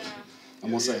saying? I'm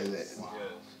gonna say that.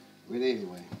 But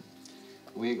anyway.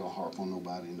 We ain't gonna harp on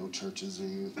nobody, no churches or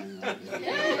anything like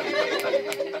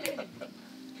that.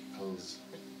 Because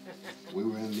we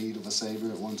were in need of a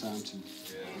Savior at one time too.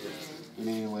 But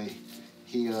anyway,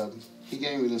 he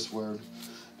gave me this word,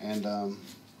 and I'm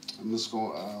just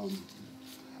going.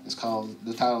 It's called,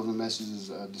 the title of the message is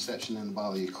 "Deception in the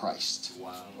Body of Christ."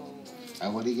 Wow.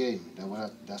 That's what he gave me.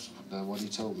 That's what he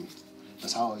told me.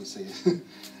 That's how he said.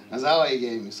 That's how he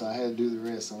gave me. So I had to do the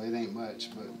rest. So it ain't much,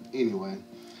 but anyway.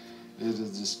 It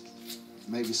is just,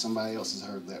 maybe somebody else has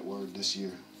heard that word this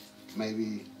year.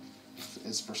 Maybe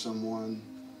it's for someone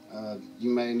you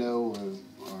may know,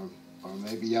 or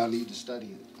maybe y'all need to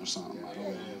study it or something.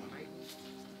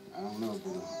 I don't know,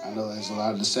 but I know there's a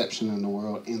lot of deception in the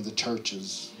world, in the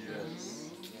churches.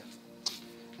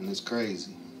 And it's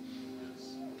crazy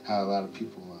how a lot of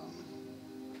people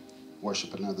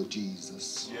worship another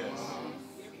Jesus.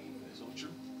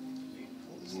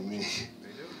 Amen.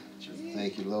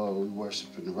 Thank you, Lord. We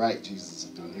worshiping the right Jesus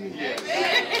up in here.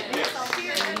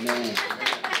 Amen.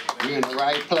 You're in the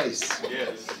right place.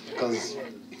 Because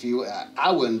if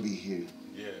I wouldn't be here.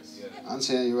 I'm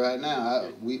telling you right now,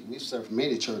 we serve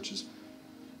many churches.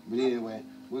 But anyway,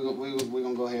 we're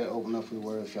gonna go ahead and open up with the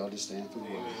word if y'all just stand for the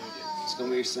word. It's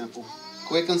gonna be simple,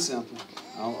 quick and simple.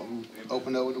 I'll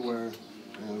open up with the word,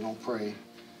 and we're gonna pray,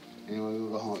 and we're gonna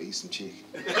go home and eat some chicken.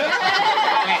 Fried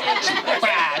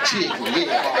chicken, yeah.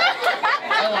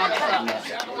 That's what I'm talking about.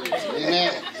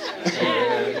 Amen.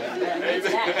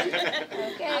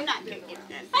 I'm not gonna get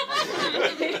this.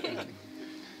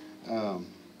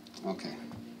 Okay.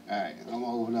 All right. I'm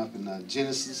gonna open up in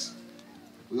Genesis.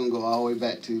 We're gonna go all the way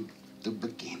back to the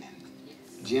beginning.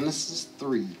 Genesis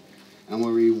 3. I'm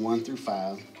gonna read 1 through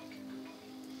 5.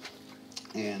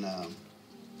 And I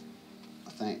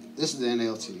think this is the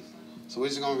NLT. So we're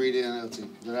just gonna read the NLT. Is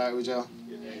that all right with y'all?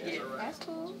 That's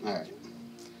cool. All right.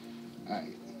 All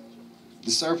right.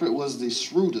 The serpent was the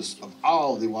shrewdest of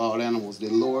all the wild animals the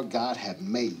Lord God had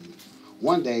made.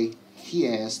 One day, he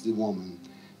asked the woman,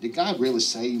 "Did God really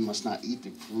say you must not eat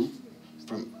the fruit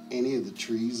from any of the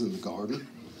trees in the garden?"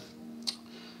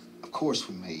 "Of course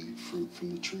we may eat fruit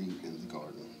from the tree in the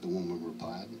garden," the woman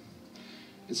replied.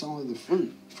 "It's only the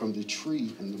fruit from the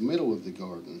tree in the middle of the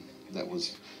garden that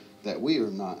we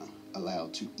are not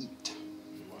allowed to eat.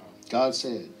 God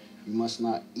said, you must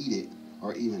not eat it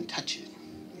or even touch it.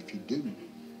 If you do,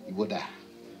 you will die."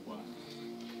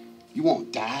 "You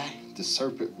won't die," the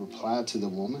serpent replied to the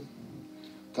woman.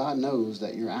 "God knows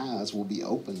that your eyes will be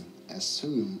open as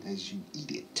soon as you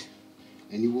eat it,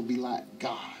 and you will be like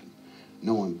God,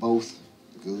 knowing both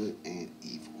good and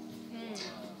evil."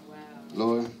 Wow.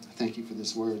 Lord, thank you for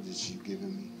this word that you've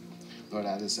given me. Lord,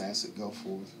 I just ask it go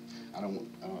forth. I don't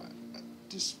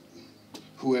just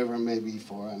whoever it may be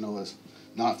for. I know it's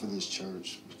not for this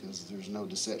church because there's no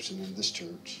deception in this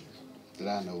church that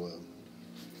I know of.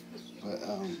 But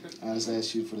I just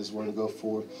ask you for this word to go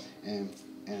forth and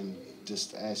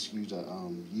just ask you to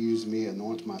use me,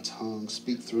 anoint my tongue,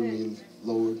 speak through me,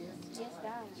 Lord.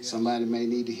 Somebody may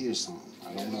need to hear something.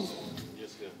 I don't know.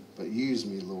 But use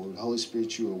me, Lord. Holy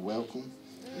Spirit, you are welcome.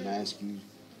 And I ask you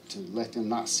to let them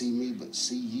not see me, but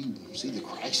see you. See the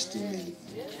Christ in me.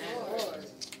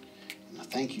 And I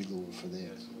thank you, Lord, for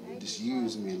that. Just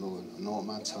use me, Lord. Anoint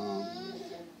my tongue.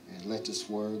 And let this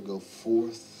word go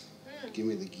forth. Give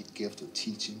me the gift of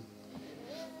teaching.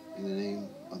 In the name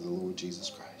of the Lord Jesus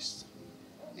Christ.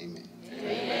 Amen.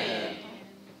 Amen.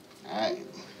 All right.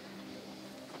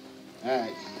 All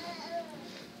right.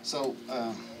 So,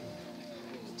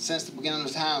 since the beginning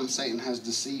of time, Satan has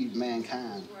deceived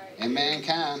mankind. And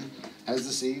mankind has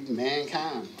deceived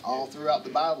mankind all throughout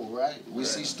the Bible, right? We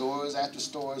see stories after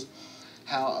stories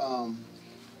how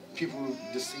people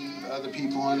deceive other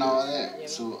people and all that.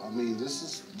 So, I mean, this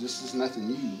is nothing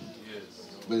new.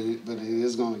 But it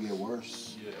is going to get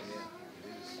worse.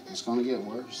 It's going to get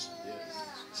worse.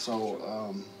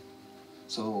 So,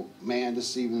 so man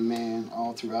deceiving man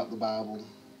all throughout the Bible.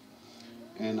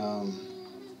 And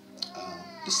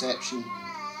deception.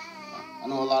 I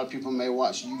know a lot of people may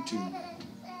watch YouTube.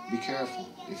 Be careful.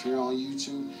 If you're on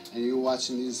YouTube and you're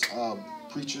watching these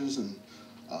preachers and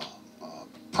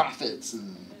prophets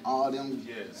and all them,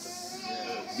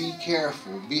 be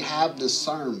careful. Have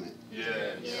discernment.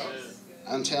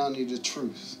 I'm telling you the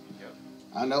truth.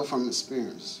 I know from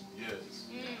experience.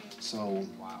 So,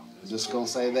 I'm just going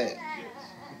to say that.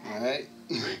 All right?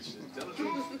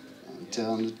 I'm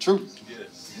telling the truth.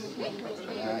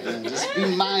 And just be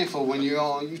mindful when you're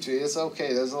on YouTube. It's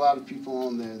okay. There's a lot of people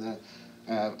on there that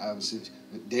obviously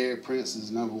Derek Prince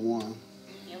is number one.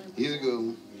 He's a good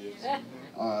one.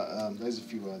 There's a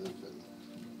few others, but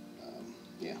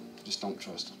yeah, just don't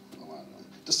trust him.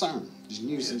 Discern. Just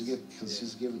use it because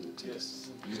he's giving it to us.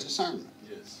 Use discernment.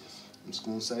 I'm just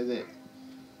going to say that.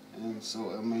 And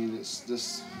so, I mean, it's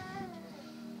this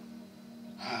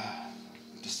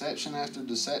deception after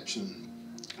deception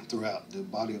throughout the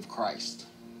body of Christ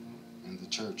and the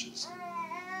churches.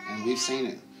 And we've seen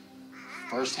it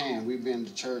firsthand. We've been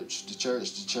to church,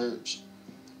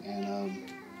 and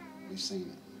we've seen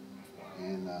it.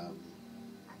 And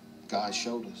God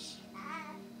showed us.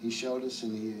 He showed us,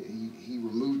 and he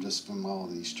removed us from all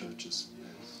these churches.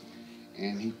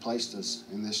 And he placed us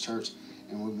in this church.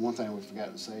 And one thing we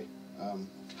forgot to say,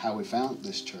 how we found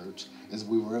this church is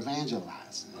we were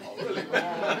evangelizing.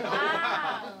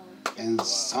 And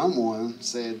someone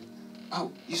said,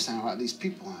 "Oh, you sound like these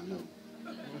people I know."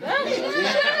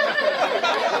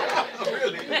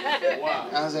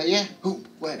 I was like, "Yeah, who?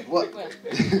 Wait, what?"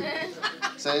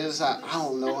 So it's like, I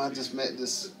don't know. I just met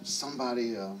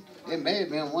somebody. It may have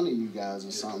been one of you guys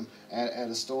or something at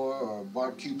a store or a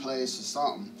barbecue place or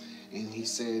something. And he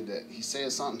said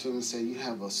something to him and said, "You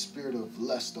have a spirit of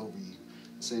lust over you."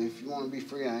 He said, "If you want to be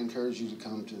free, I encourage you to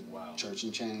come to Church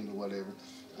Unchained or whatever."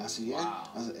 And I said, "Yeah."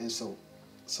 I said, and so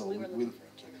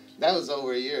That was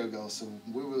over a year ago. So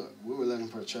we were looking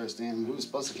for a church then. We were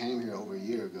supposed to came here over a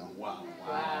year ago. Wow.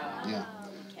 Yeah.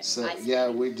 So yeah,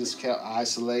 we just kept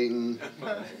isolating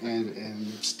and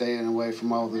staying away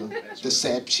from all the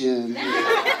deception.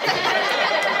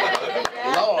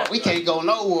 Lord, we can't go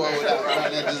nowhere without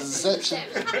running into deception.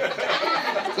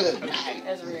 Good night.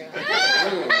 That's real.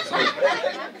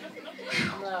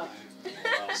 No.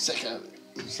 Sick of it.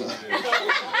 So,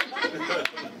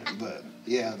 but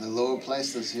yeah, the Lord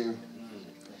placed us here,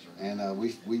 and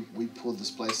we pulled this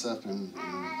place up, and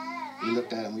we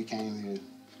looked at it, and we came here,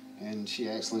 and she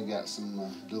actually got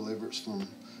some deliverance from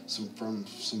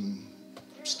some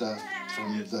stuff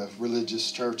from the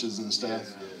religious churches and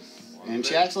stuff, and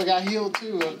she actually got healed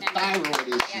too of thyroid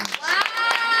issues.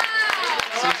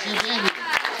 Since she's been here.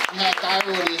 She had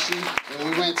thyroid issues,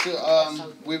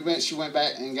 and she went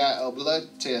back and got a blood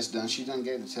test done. She done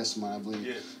gave the testimony, I believe.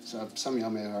 Yes. So some of y'all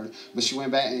may have heard it. But she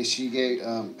went back and she gave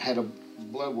had a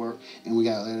blood work, and we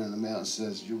got a letter in the mail that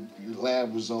says your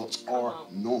lab results are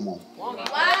normal. Wow.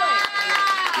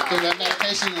 You threw that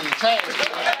medication in the trash.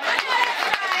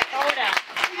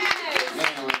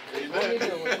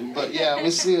 But yeah,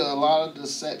 we see a lot of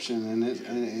deception, and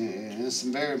it's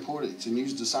very important to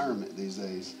use discernment these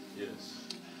days. Yes.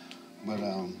 But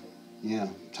yeah,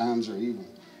 times are evil.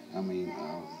 I mean,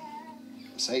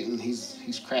 Satan,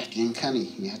 he's crafty and cunning.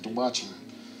 You have to watch him.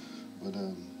 But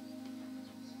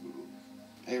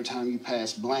every time you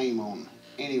pass blame on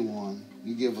anyone,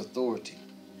 you give authority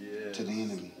to the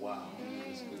enemy. Wow.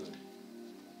 That's good.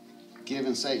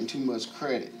 Giving Satan too much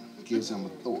credit gives him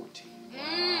authority.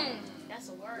 That's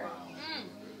a word.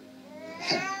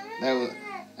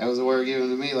 That was a word given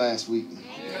to me last week.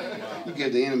 You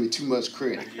give the enemy too much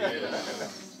credit.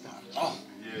 Oh,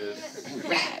 Yes.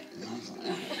 right.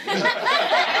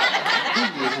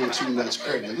 Give him too much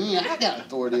credit. Yeah, I got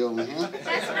authority over him.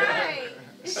 That's right.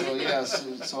 So yeah,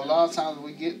 so a lot of times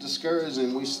we get discouraged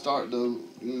and we start to,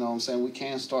 you know what I'm saying, we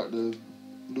can start to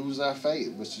lose our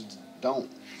faith, which is don't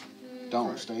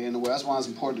stay in the word. That's why it's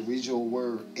important to read your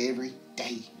word every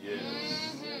day. Yes.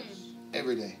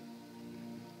 Every day.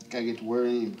 Gotta get the word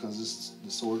in you because it's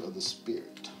the sword of the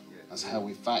spirit. That's how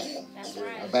we fight That's our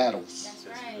right. battles. That's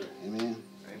right. Amen.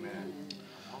 Amen.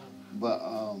 But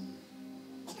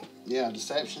yeah,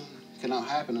 deception cannot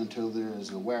happen until there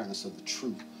is awareness of the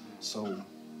truth. So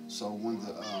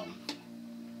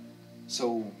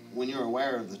when you're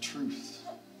aware of the truth,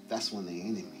 that's when the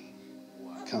enemy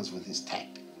comes with his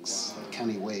tactics,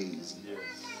 cunning ways, Yes.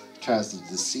 tries to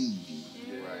deceive you.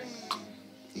 Right.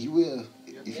 He will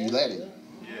if you let him.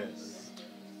 Yes.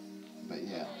 But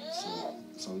yeah,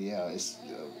 so yeah, it's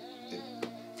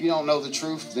if you don't know the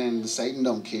truth, then Satan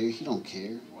don't care. He don't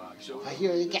care. Wow. Sure. He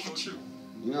already got you.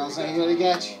 You know what I'm saying? He already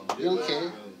got you. He don't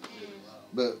care.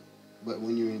 But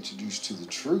when you're introduced to the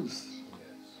truth,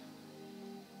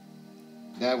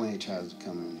 that when he tries to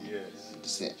come in Yes. with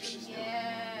deception.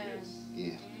 Yes.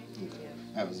 Yeah.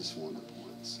 That was just one of the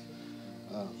points.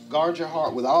 Guard your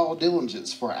heart with all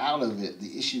diligence, for out of it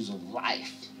the issues of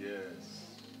life. Yes.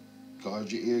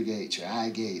 Guard your ear gates, your eye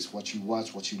gates, what you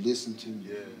watch, what you listen to.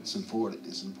 Yes. It's important.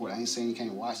 It's important. I ain't saying you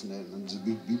can't watch nothing. Just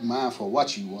be mindful of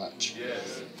what you watch.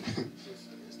 Yes.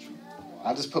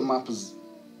 I just put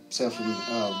myself in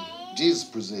Jesus'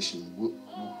 position.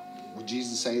 Would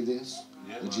Jesus say this?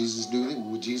 Yeah. Would Jesus do it?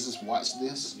 Would Jesus watch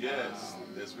this? Yes.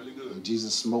 That's really good. Would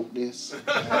Jesus smoke this?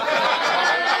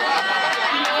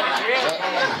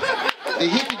 The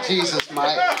hippie Jesus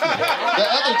might. The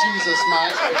other Jesus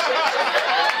might.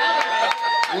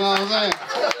 You know what I'm saying?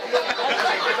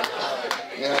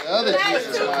 Yeah, the other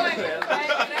Jesus might.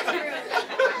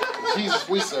 Jesus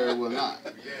we serve will not.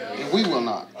 And we will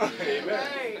not.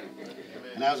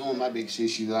 And that was one of my biggest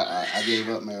issues. I gave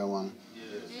up marijuana.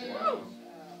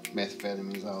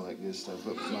 Methamphetamines, all that good stuff.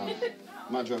 But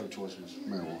my drug of choice was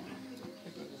marijuana.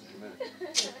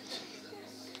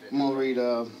 I'm gonna read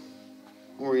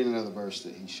another verse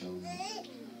that he showed me.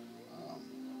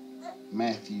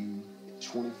 Matthew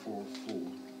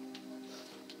 24:4.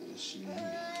 Let's see.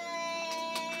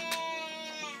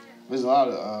 There's a lot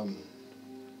of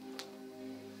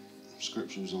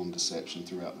scriptures on deception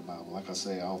throughout the Bible. Like I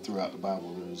say, all throughout the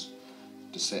Bible, there's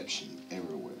deception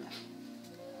everywhere.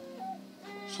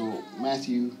 So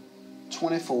Matthew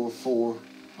 24:4.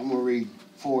 I'm gonna read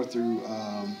 4 through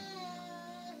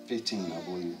 15, I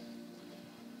believe.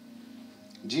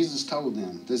 Jesus told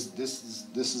them, this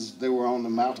is they were on the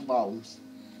Mount of Olives.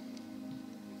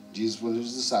 Jesus with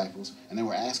his disciples, and they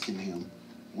were asking him,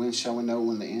 when shall we know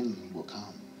when the end will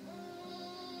come?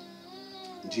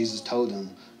 And Jesus told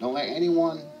them, don't let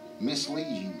anyone mislead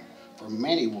you, for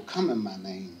many will come in my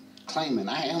name, claiming,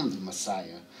 I am the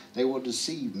Messiah. They will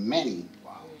deceive many.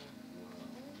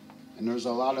 And there's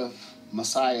a lot of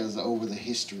Messiahs over the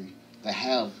history that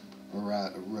have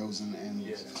arisen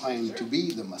and claimed to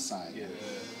be the Messiah.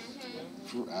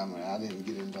 I mean, I didn't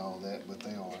get into all that, but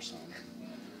they are some.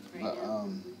 But,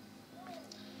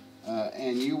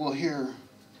 and you will hear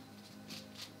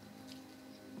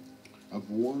of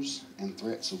wars and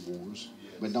threats of wars,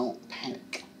 but don't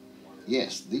panic.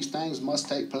 Yes, these things must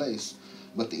take place,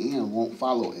 but the end won't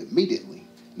follow immediately.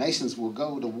 Nations will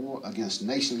go to war against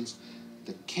nations,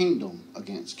 the kingdom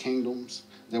against kingdoms.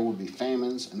 There will be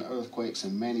famines and earthquakes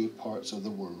in many parts of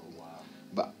the world.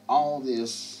 But all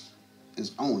this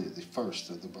is only the first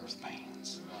of the birth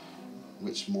pains,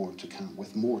 with more to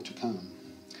come.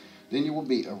 Then you will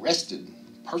be arrested,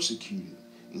 persecuted,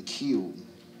 and killed.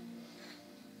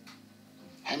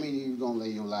 How many of you are going to lay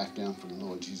your life down for the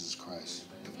Lord Jesus Christ?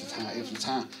 If the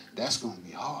time, that's going to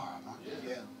be hard. Huh?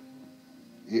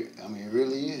 I mean, it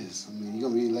really is. I mean, you're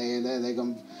going to be laying there, they're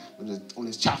going to, on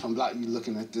this chopping block, you're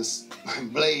looking at this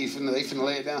blade, they finna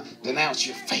lay it down, denounce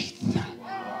your faith.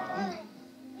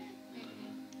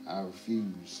 I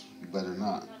refuse. You better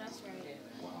not.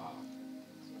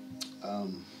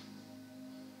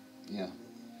 Yeah.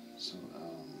 So,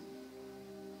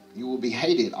 you will be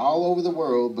hated all over the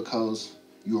world because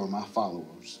you are my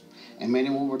followers. And many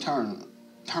will turn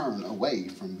away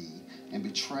from me and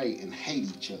betray and hate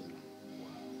each other.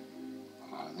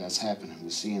 That's happening. We're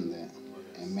seeing that.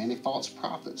 And many false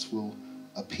prophets will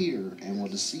appear and will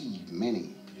deceive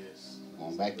many.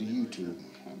 Going back to YouTube,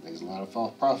 there's a lot of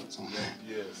false prophets on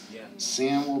there.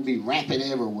 Sin will be rampant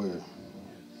everywhere,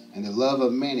 and the love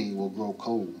of many will grow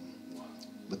cold.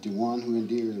 But the one who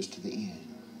endures to the end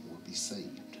will be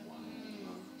saved.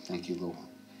 Thank you, Lord.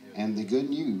 And the good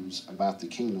news about the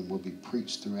kingdom will be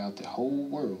preached throughout the whole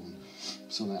world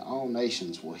so that all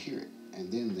nations will hear it, and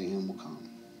then the end will come.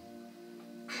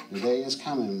 The day is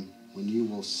coming when you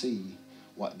will see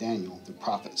what Daniel the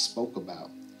prophet spoke about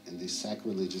in this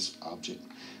sacrilegious object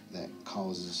that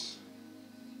causes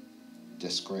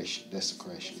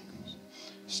desecration,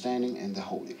 standing in the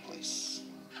holy place.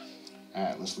 All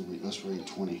right, let's read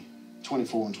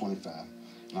 24 and 25,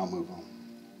 and I'll move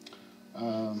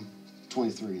on.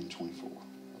 23 and 24,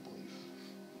 I believe.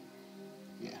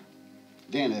 Yeah.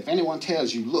 Then if anyone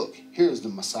tells you, look, here's the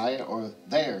Messiah, or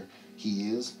there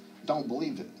he is, don't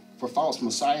believe it. For false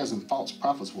messiahs and false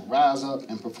prophets will rise up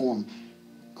and perform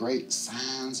great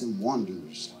signs and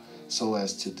wonders so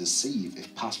as to deceive,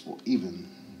 if possible, even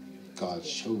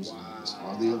God's chosen ones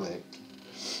or the elect,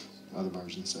 other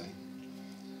versions say.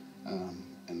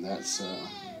 And that's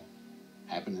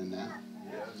happening now.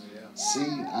 See,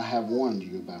 I have warned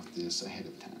you about this ahead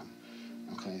of time.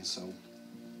 Okay, so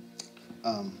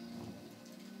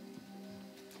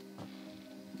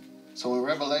in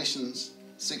Revelations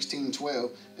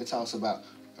 16:12, it talks about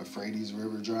Euphrates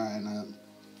River drying up,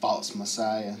 false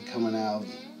Messiah coming out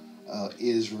of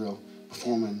Israel,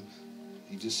 performing,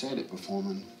 you just said it,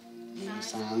 performing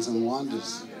signs and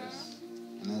wonders.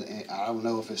 And I don't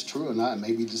know if it's true or not. It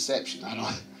may be deception.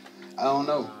 I don't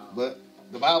know. But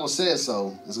the Bible says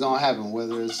so. It's going to happen,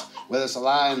 whether it's a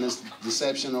lie and it's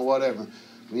deception or whatever.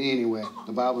 But anyway,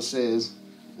 the Bible says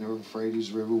the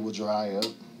Euphrates River will dry up.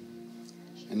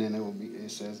 And then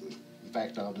it says, in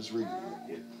fact, I'll just read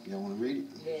it. Y'all want to read it?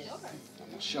 Yes. I'm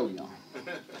going to show y'all.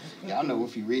 Y'all know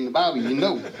if you're reading the Bible, you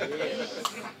know.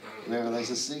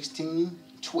 Revelation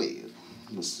 16:12.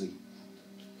 Let's see.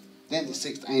 Then the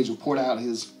sixth angel poured out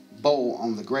his bowl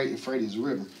on the great Euphrates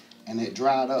River, and it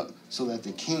dried up so that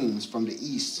the kings from the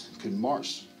east could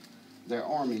march their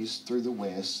armies through the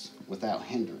west without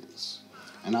hindrance.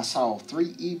 And I saw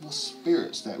 3 evil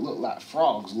spirits that looked like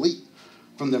frogs leap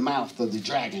from the mouth of the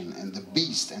dragon and the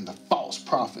beast and the false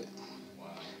prophet.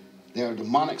 They are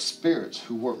demonic spirits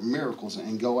who work miracles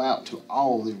and go out to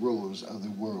all the rulers of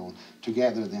the world to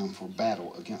gather them for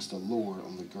battle against the Lord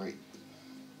on the great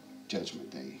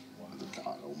judgment day of the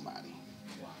God Almighty.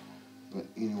 But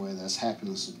anyway, that's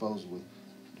happening supposedly.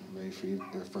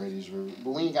 Euphrates River.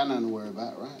 But we ain't got nothing to worry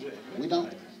about, right? We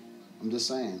don't. I'm just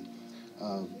saying.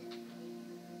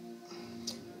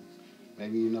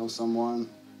 Maybe you know someone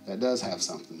that does have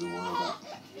something to worry about.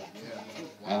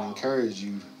 I encourage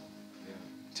you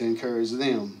to encourage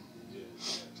them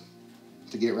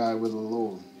to get right with the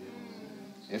Lord.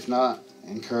 If not,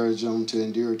 encourage them to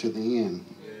endure to the end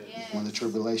when the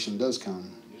tribulation does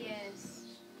come.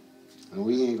 And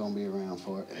we ain't going to be around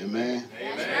for it. Amen.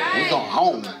 Right. We going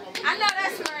home. I know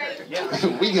that's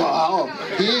right. We go home.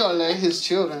 He ain't going to let his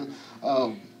children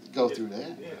go through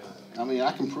that. I mean,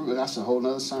 I can prove it. That's a whole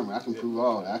nother sermon. I can prove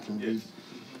all that. I can read.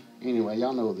 Anyway,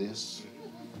 y'all know this.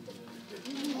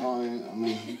 Oh, I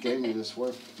mean, he gave me this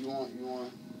work. You want?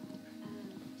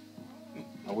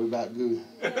 Are we back good?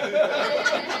 Yeah,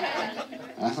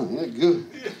 good.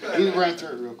 You run through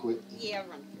it real quick. Yeah,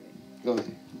 run through it.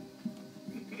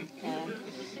 Go ahead.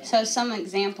 So some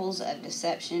examples of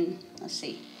deception. Let's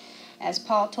see. As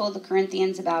Paul told the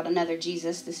Corinthians about another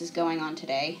Jesus, this is going on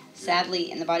today.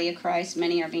 Sadly, in the body of Christ,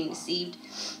 many are being deceived.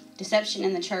 Deception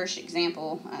in the church,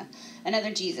 example,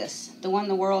 another Jesus, the one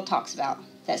the world talks about,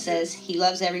 that says he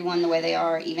loves everyone the way they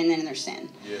are, even in their sin,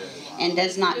 and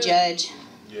does not judge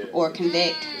or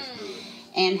convict,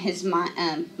 and his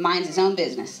minds his own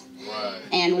business.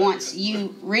 And wants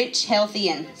you rich, healthy,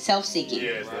 and self-seeking.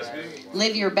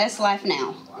 Live your best life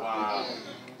now.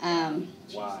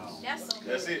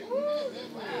 That's it.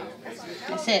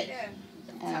 That's it.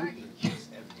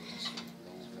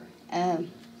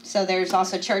 So there's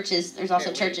also churches. There's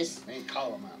also churches. They ain't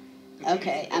call them out.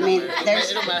 Okay, I mean,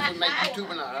 there's. It don't matter if we make YouTube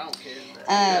or not. I don't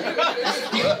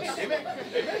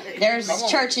care. There's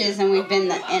churches, and we've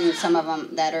been in some of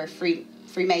them that are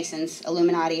Freemasons,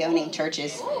 Illuminati owning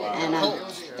churches, and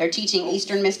they're teaching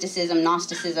Eastern mysticism,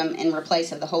 Gnosticism in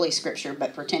replace of the Holy Scripture,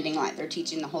 but pretending like they're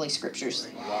teaching the Holy Scriptures.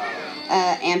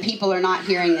 And people are not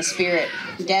hearing the Spirit,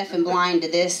 deaf and blind to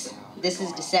this. This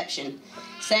is deception.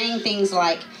 Saying things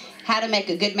like, how to make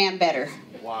a good man better.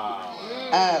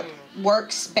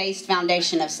 Works-based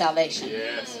foundation of salvation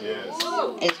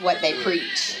is what they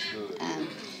preach.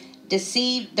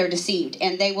 Deceived, they're deceived,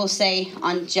 and they will say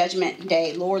on Judgment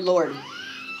Day, Lord, Lord.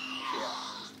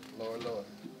 Lord.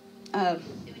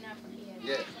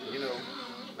 Yeah, you know,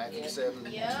 Matthew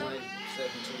 7:27.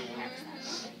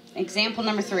 Example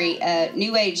number 3,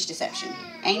 New Age deception.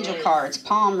 Angel cards,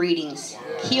 palm readings,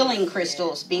 healing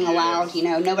crystals being allowed. You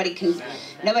know, nobody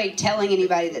telling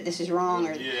anybody that this is wrong,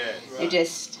 or they're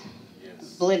just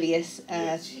oblivious.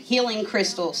 Healing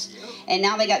crystals, and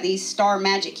now they got these star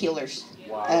magic healers.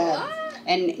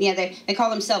 And yeah, they call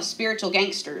themselves spiritual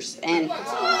gangsters. And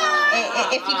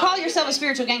if you call yourself a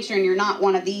spiritual gangster and you're not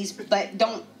one of these, but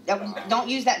don't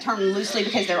use that term loosely,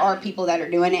 because there are people that are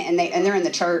doing it, and they're in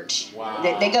the church.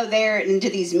 They go there into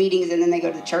these meetings, and then they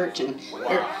go to the church, and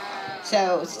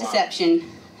so it's deception.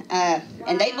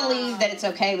 And they believe that it's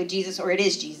okay with Jesus, or it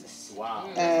is Jesus.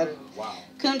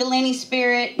 Kundalini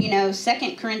spirit,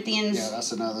 2 Corinthians. Yeah,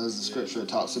 that's another. There's a scripture that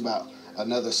talks about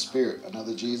another spirit,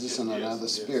 another Jesus and another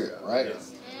spirit, right?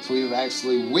 So we've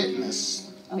actually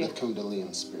witnessed the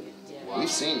Kundalini spirit. We've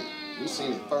seen it. We've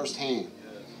seen it firsthand.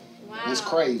 It's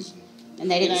crazy. And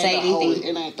they didn't say anything.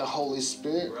 It ain't the Holy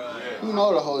Spirit. You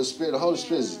know the Holy Spirit. The Holy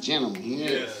Spirit is a gentleman.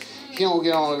 He don't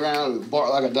get on the ground and bark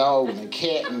like a dog and a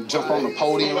cat and jump on the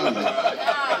podium and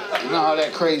all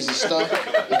that crazy stuff.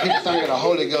 And people think of the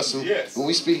Holy Ghost, and when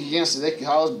we speak against it, they can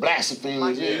call us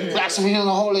blasphemers. You blaspheme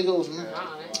the Holy Ghost, man.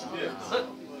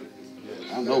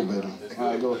 I know better. All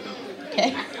right, go ahead.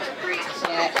 Okay.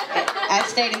 Yeah, I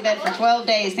stayed in bed for 12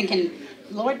 days thinking,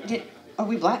 Lord, are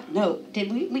we black? No.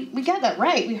 Did we got that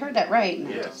right? We heard that right. And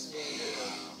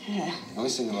we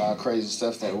seen a lot of crazy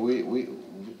stuff that we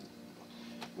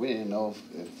didn't know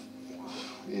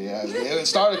if it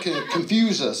started to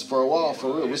confuse us for a while,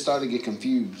 for real. We started to get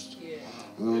confused.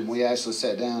 We actually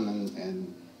sat down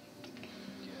and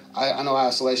I know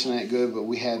isolation ain't good, but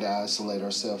we had to isolate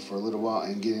ourselves for a little while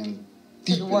and get in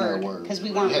deep in our word. Because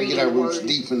we weren't reading had to get our roots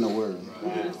deep in the word.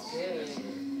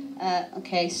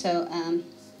 Okay, so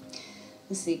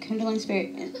let's see, Kundalini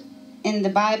spirit in the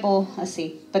Bible. Let's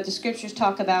see, but the scriptures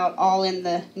talk about all in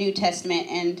the New Testament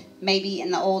and maybe in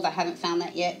the Old. I haven't found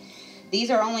that yet. These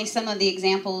are only some of the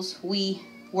examples we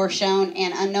were shown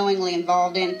and unknowingly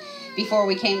involved in before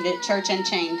we came to Church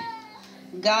Unchained.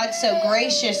 God so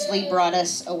graciously brought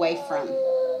us away from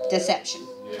deception.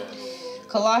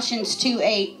 Colossians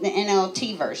 2:8, the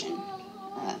NLT version,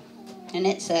 and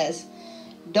it says,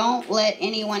 "Don't let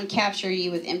anyone capture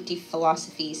you with empty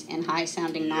philosophies and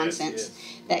high-sounding nonsense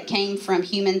that came from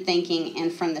human thinking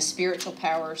and from the spiritual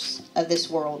powers of this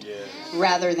world,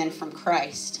 rather than from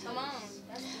Christ."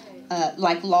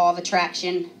 Like law of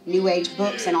attraction, New Age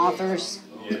books and authors.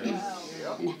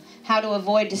 How to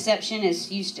avoid deception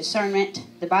is use discernment.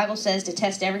 The Bible says to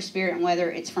test every spirit and whether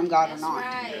it's from God or not.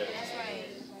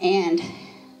 And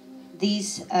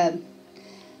these,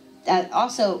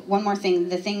 also, one more thing,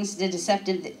 the things that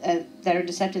are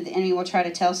deceptive, the enemy will try to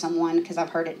tell someone, because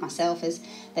I've heard it myself, is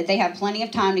that they have plenty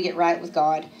of time to get right with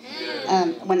God.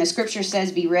 When the scripture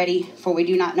says, "Be ready, for we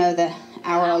do not know the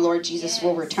hour our Lord Jesus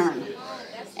will return."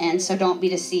 And so don't be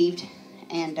deceived.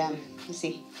 And let's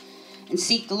see. And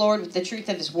seek the Lord with the truth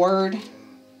of His word.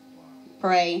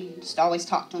 pray. Just always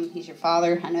talk to him. He's your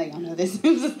father. I know y'all know this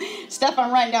stuff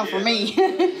I'm writing down for me.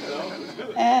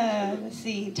 Let's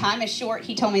see. Time is short.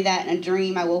 He told me that in a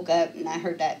dream. I woke up and I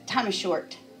heard that. Time is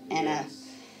short. And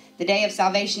the day of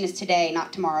salvation is today,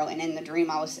 not tomorrow. And in the dream,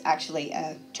 I was actually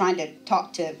trying to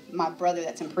talk to my brother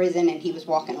that's in prison, and he was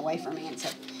walking away from me. And so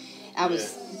I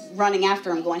was running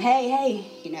after him going, hey, hey,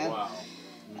 you know.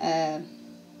 Wow.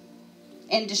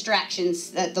 And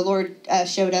distractions that the Lord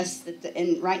showed us that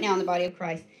and right now in the body of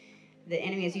Christ, the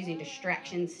enemy is using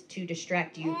distractions to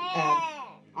distract you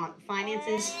on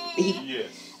finances. I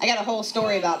got a whole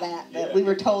story about that. That we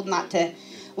were told not to.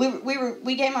 We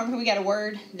got a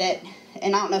word that,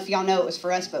 and I don't know if y'all know it was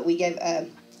for us, but we gave.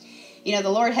 You know, the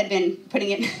Lord had been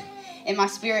putting it in my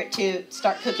spirit to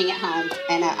start cooking at home,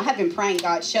 and I have been praying,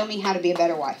 God, show me how to be a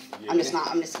better wife. I'm just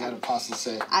not. That apostle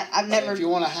said. I've never. If you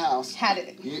want a house, had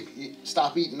it. You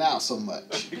stop eating out so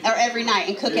much. Or every night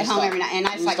and cook at home every night, and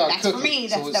I was like, that's cooking. for me.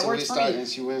 That works for me. And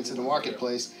she went into the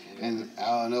marketplace, and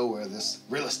out of nowhere, this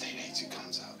real estate agent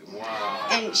comes out. Wow.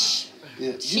 And she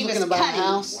was looking to buy a cunning.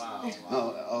 house? Wow.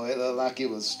 Oh, it looked like it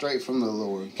was straight from the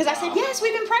Lord. Because I said, yes,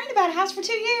 we've been praying about a house for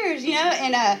 2 years, you know,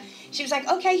 and she was like,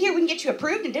 okay, here, we can get you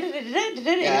approved, and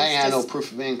da-da-da-da-da-da. Yeah, I ain't had no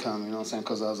proof of income, you know what I'm saying,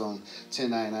 because I was on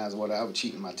 1099s or whatever. I was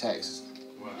cheating my taxes.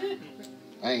 Wow.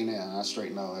 I ain't there. I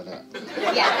straightened all that out.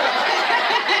 Yeah.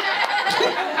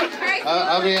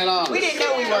 I'm being honest. We didn't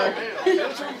know we were.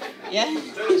 Yeah.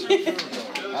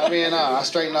 I'm being honest. I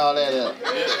straightened all that out.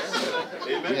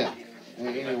 Amen. Yeah.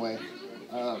 Anyway,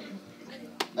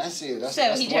 that's it.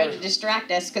 That's He tried to distract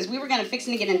us because we were going to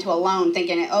fixing to get into a loan,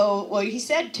 thinking, oh, well, he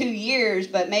said 2 years,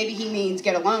 but maybe he means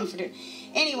get a loan for 2.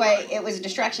 Anyway, it was a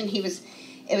distraction. It was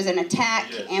an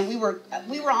attack, and we were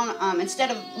on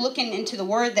instead of looking into the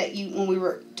word that when we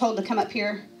were told to come up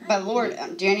here by the Lord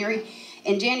in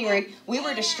January, we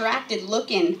were distracted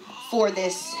looking for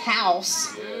this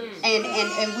house, and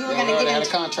we were going to get into. Had a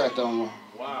contract on one.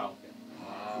 Wow.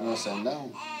 And I said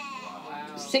no.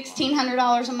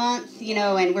 $1,600 a month, you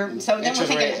know, and we're so then Interest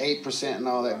we're thinking rate 8% and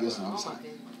all that good stuff. I was like,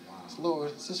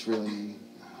 Lord, is this really you?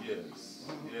 Yes.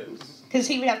 Yes. because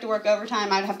he would have to work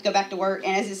overtime, I'd have to go back to work,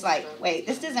 and it's just like, wait,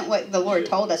 this isn't what the Lord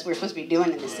told us we were supposed to be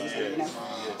doing in this season, you know.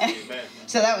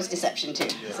 So that was deception too.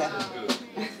 So.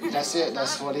 That's it.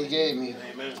 That's what he gave me.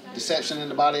 Deception in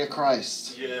the body of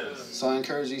Christ. So I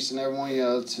encourage each and every one of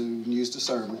y'all to use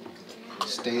discernment,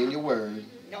 stay in your word,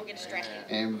 Don't get distracted,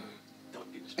 and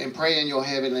pray in your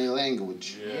heavenly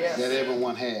language that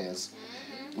everyone has.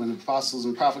 When the apostles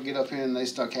and prophets get up here and they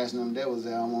start casting them devils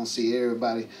out, I want to see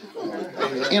everybody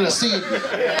intercede. I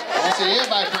want to see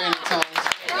everybody praying in tongues.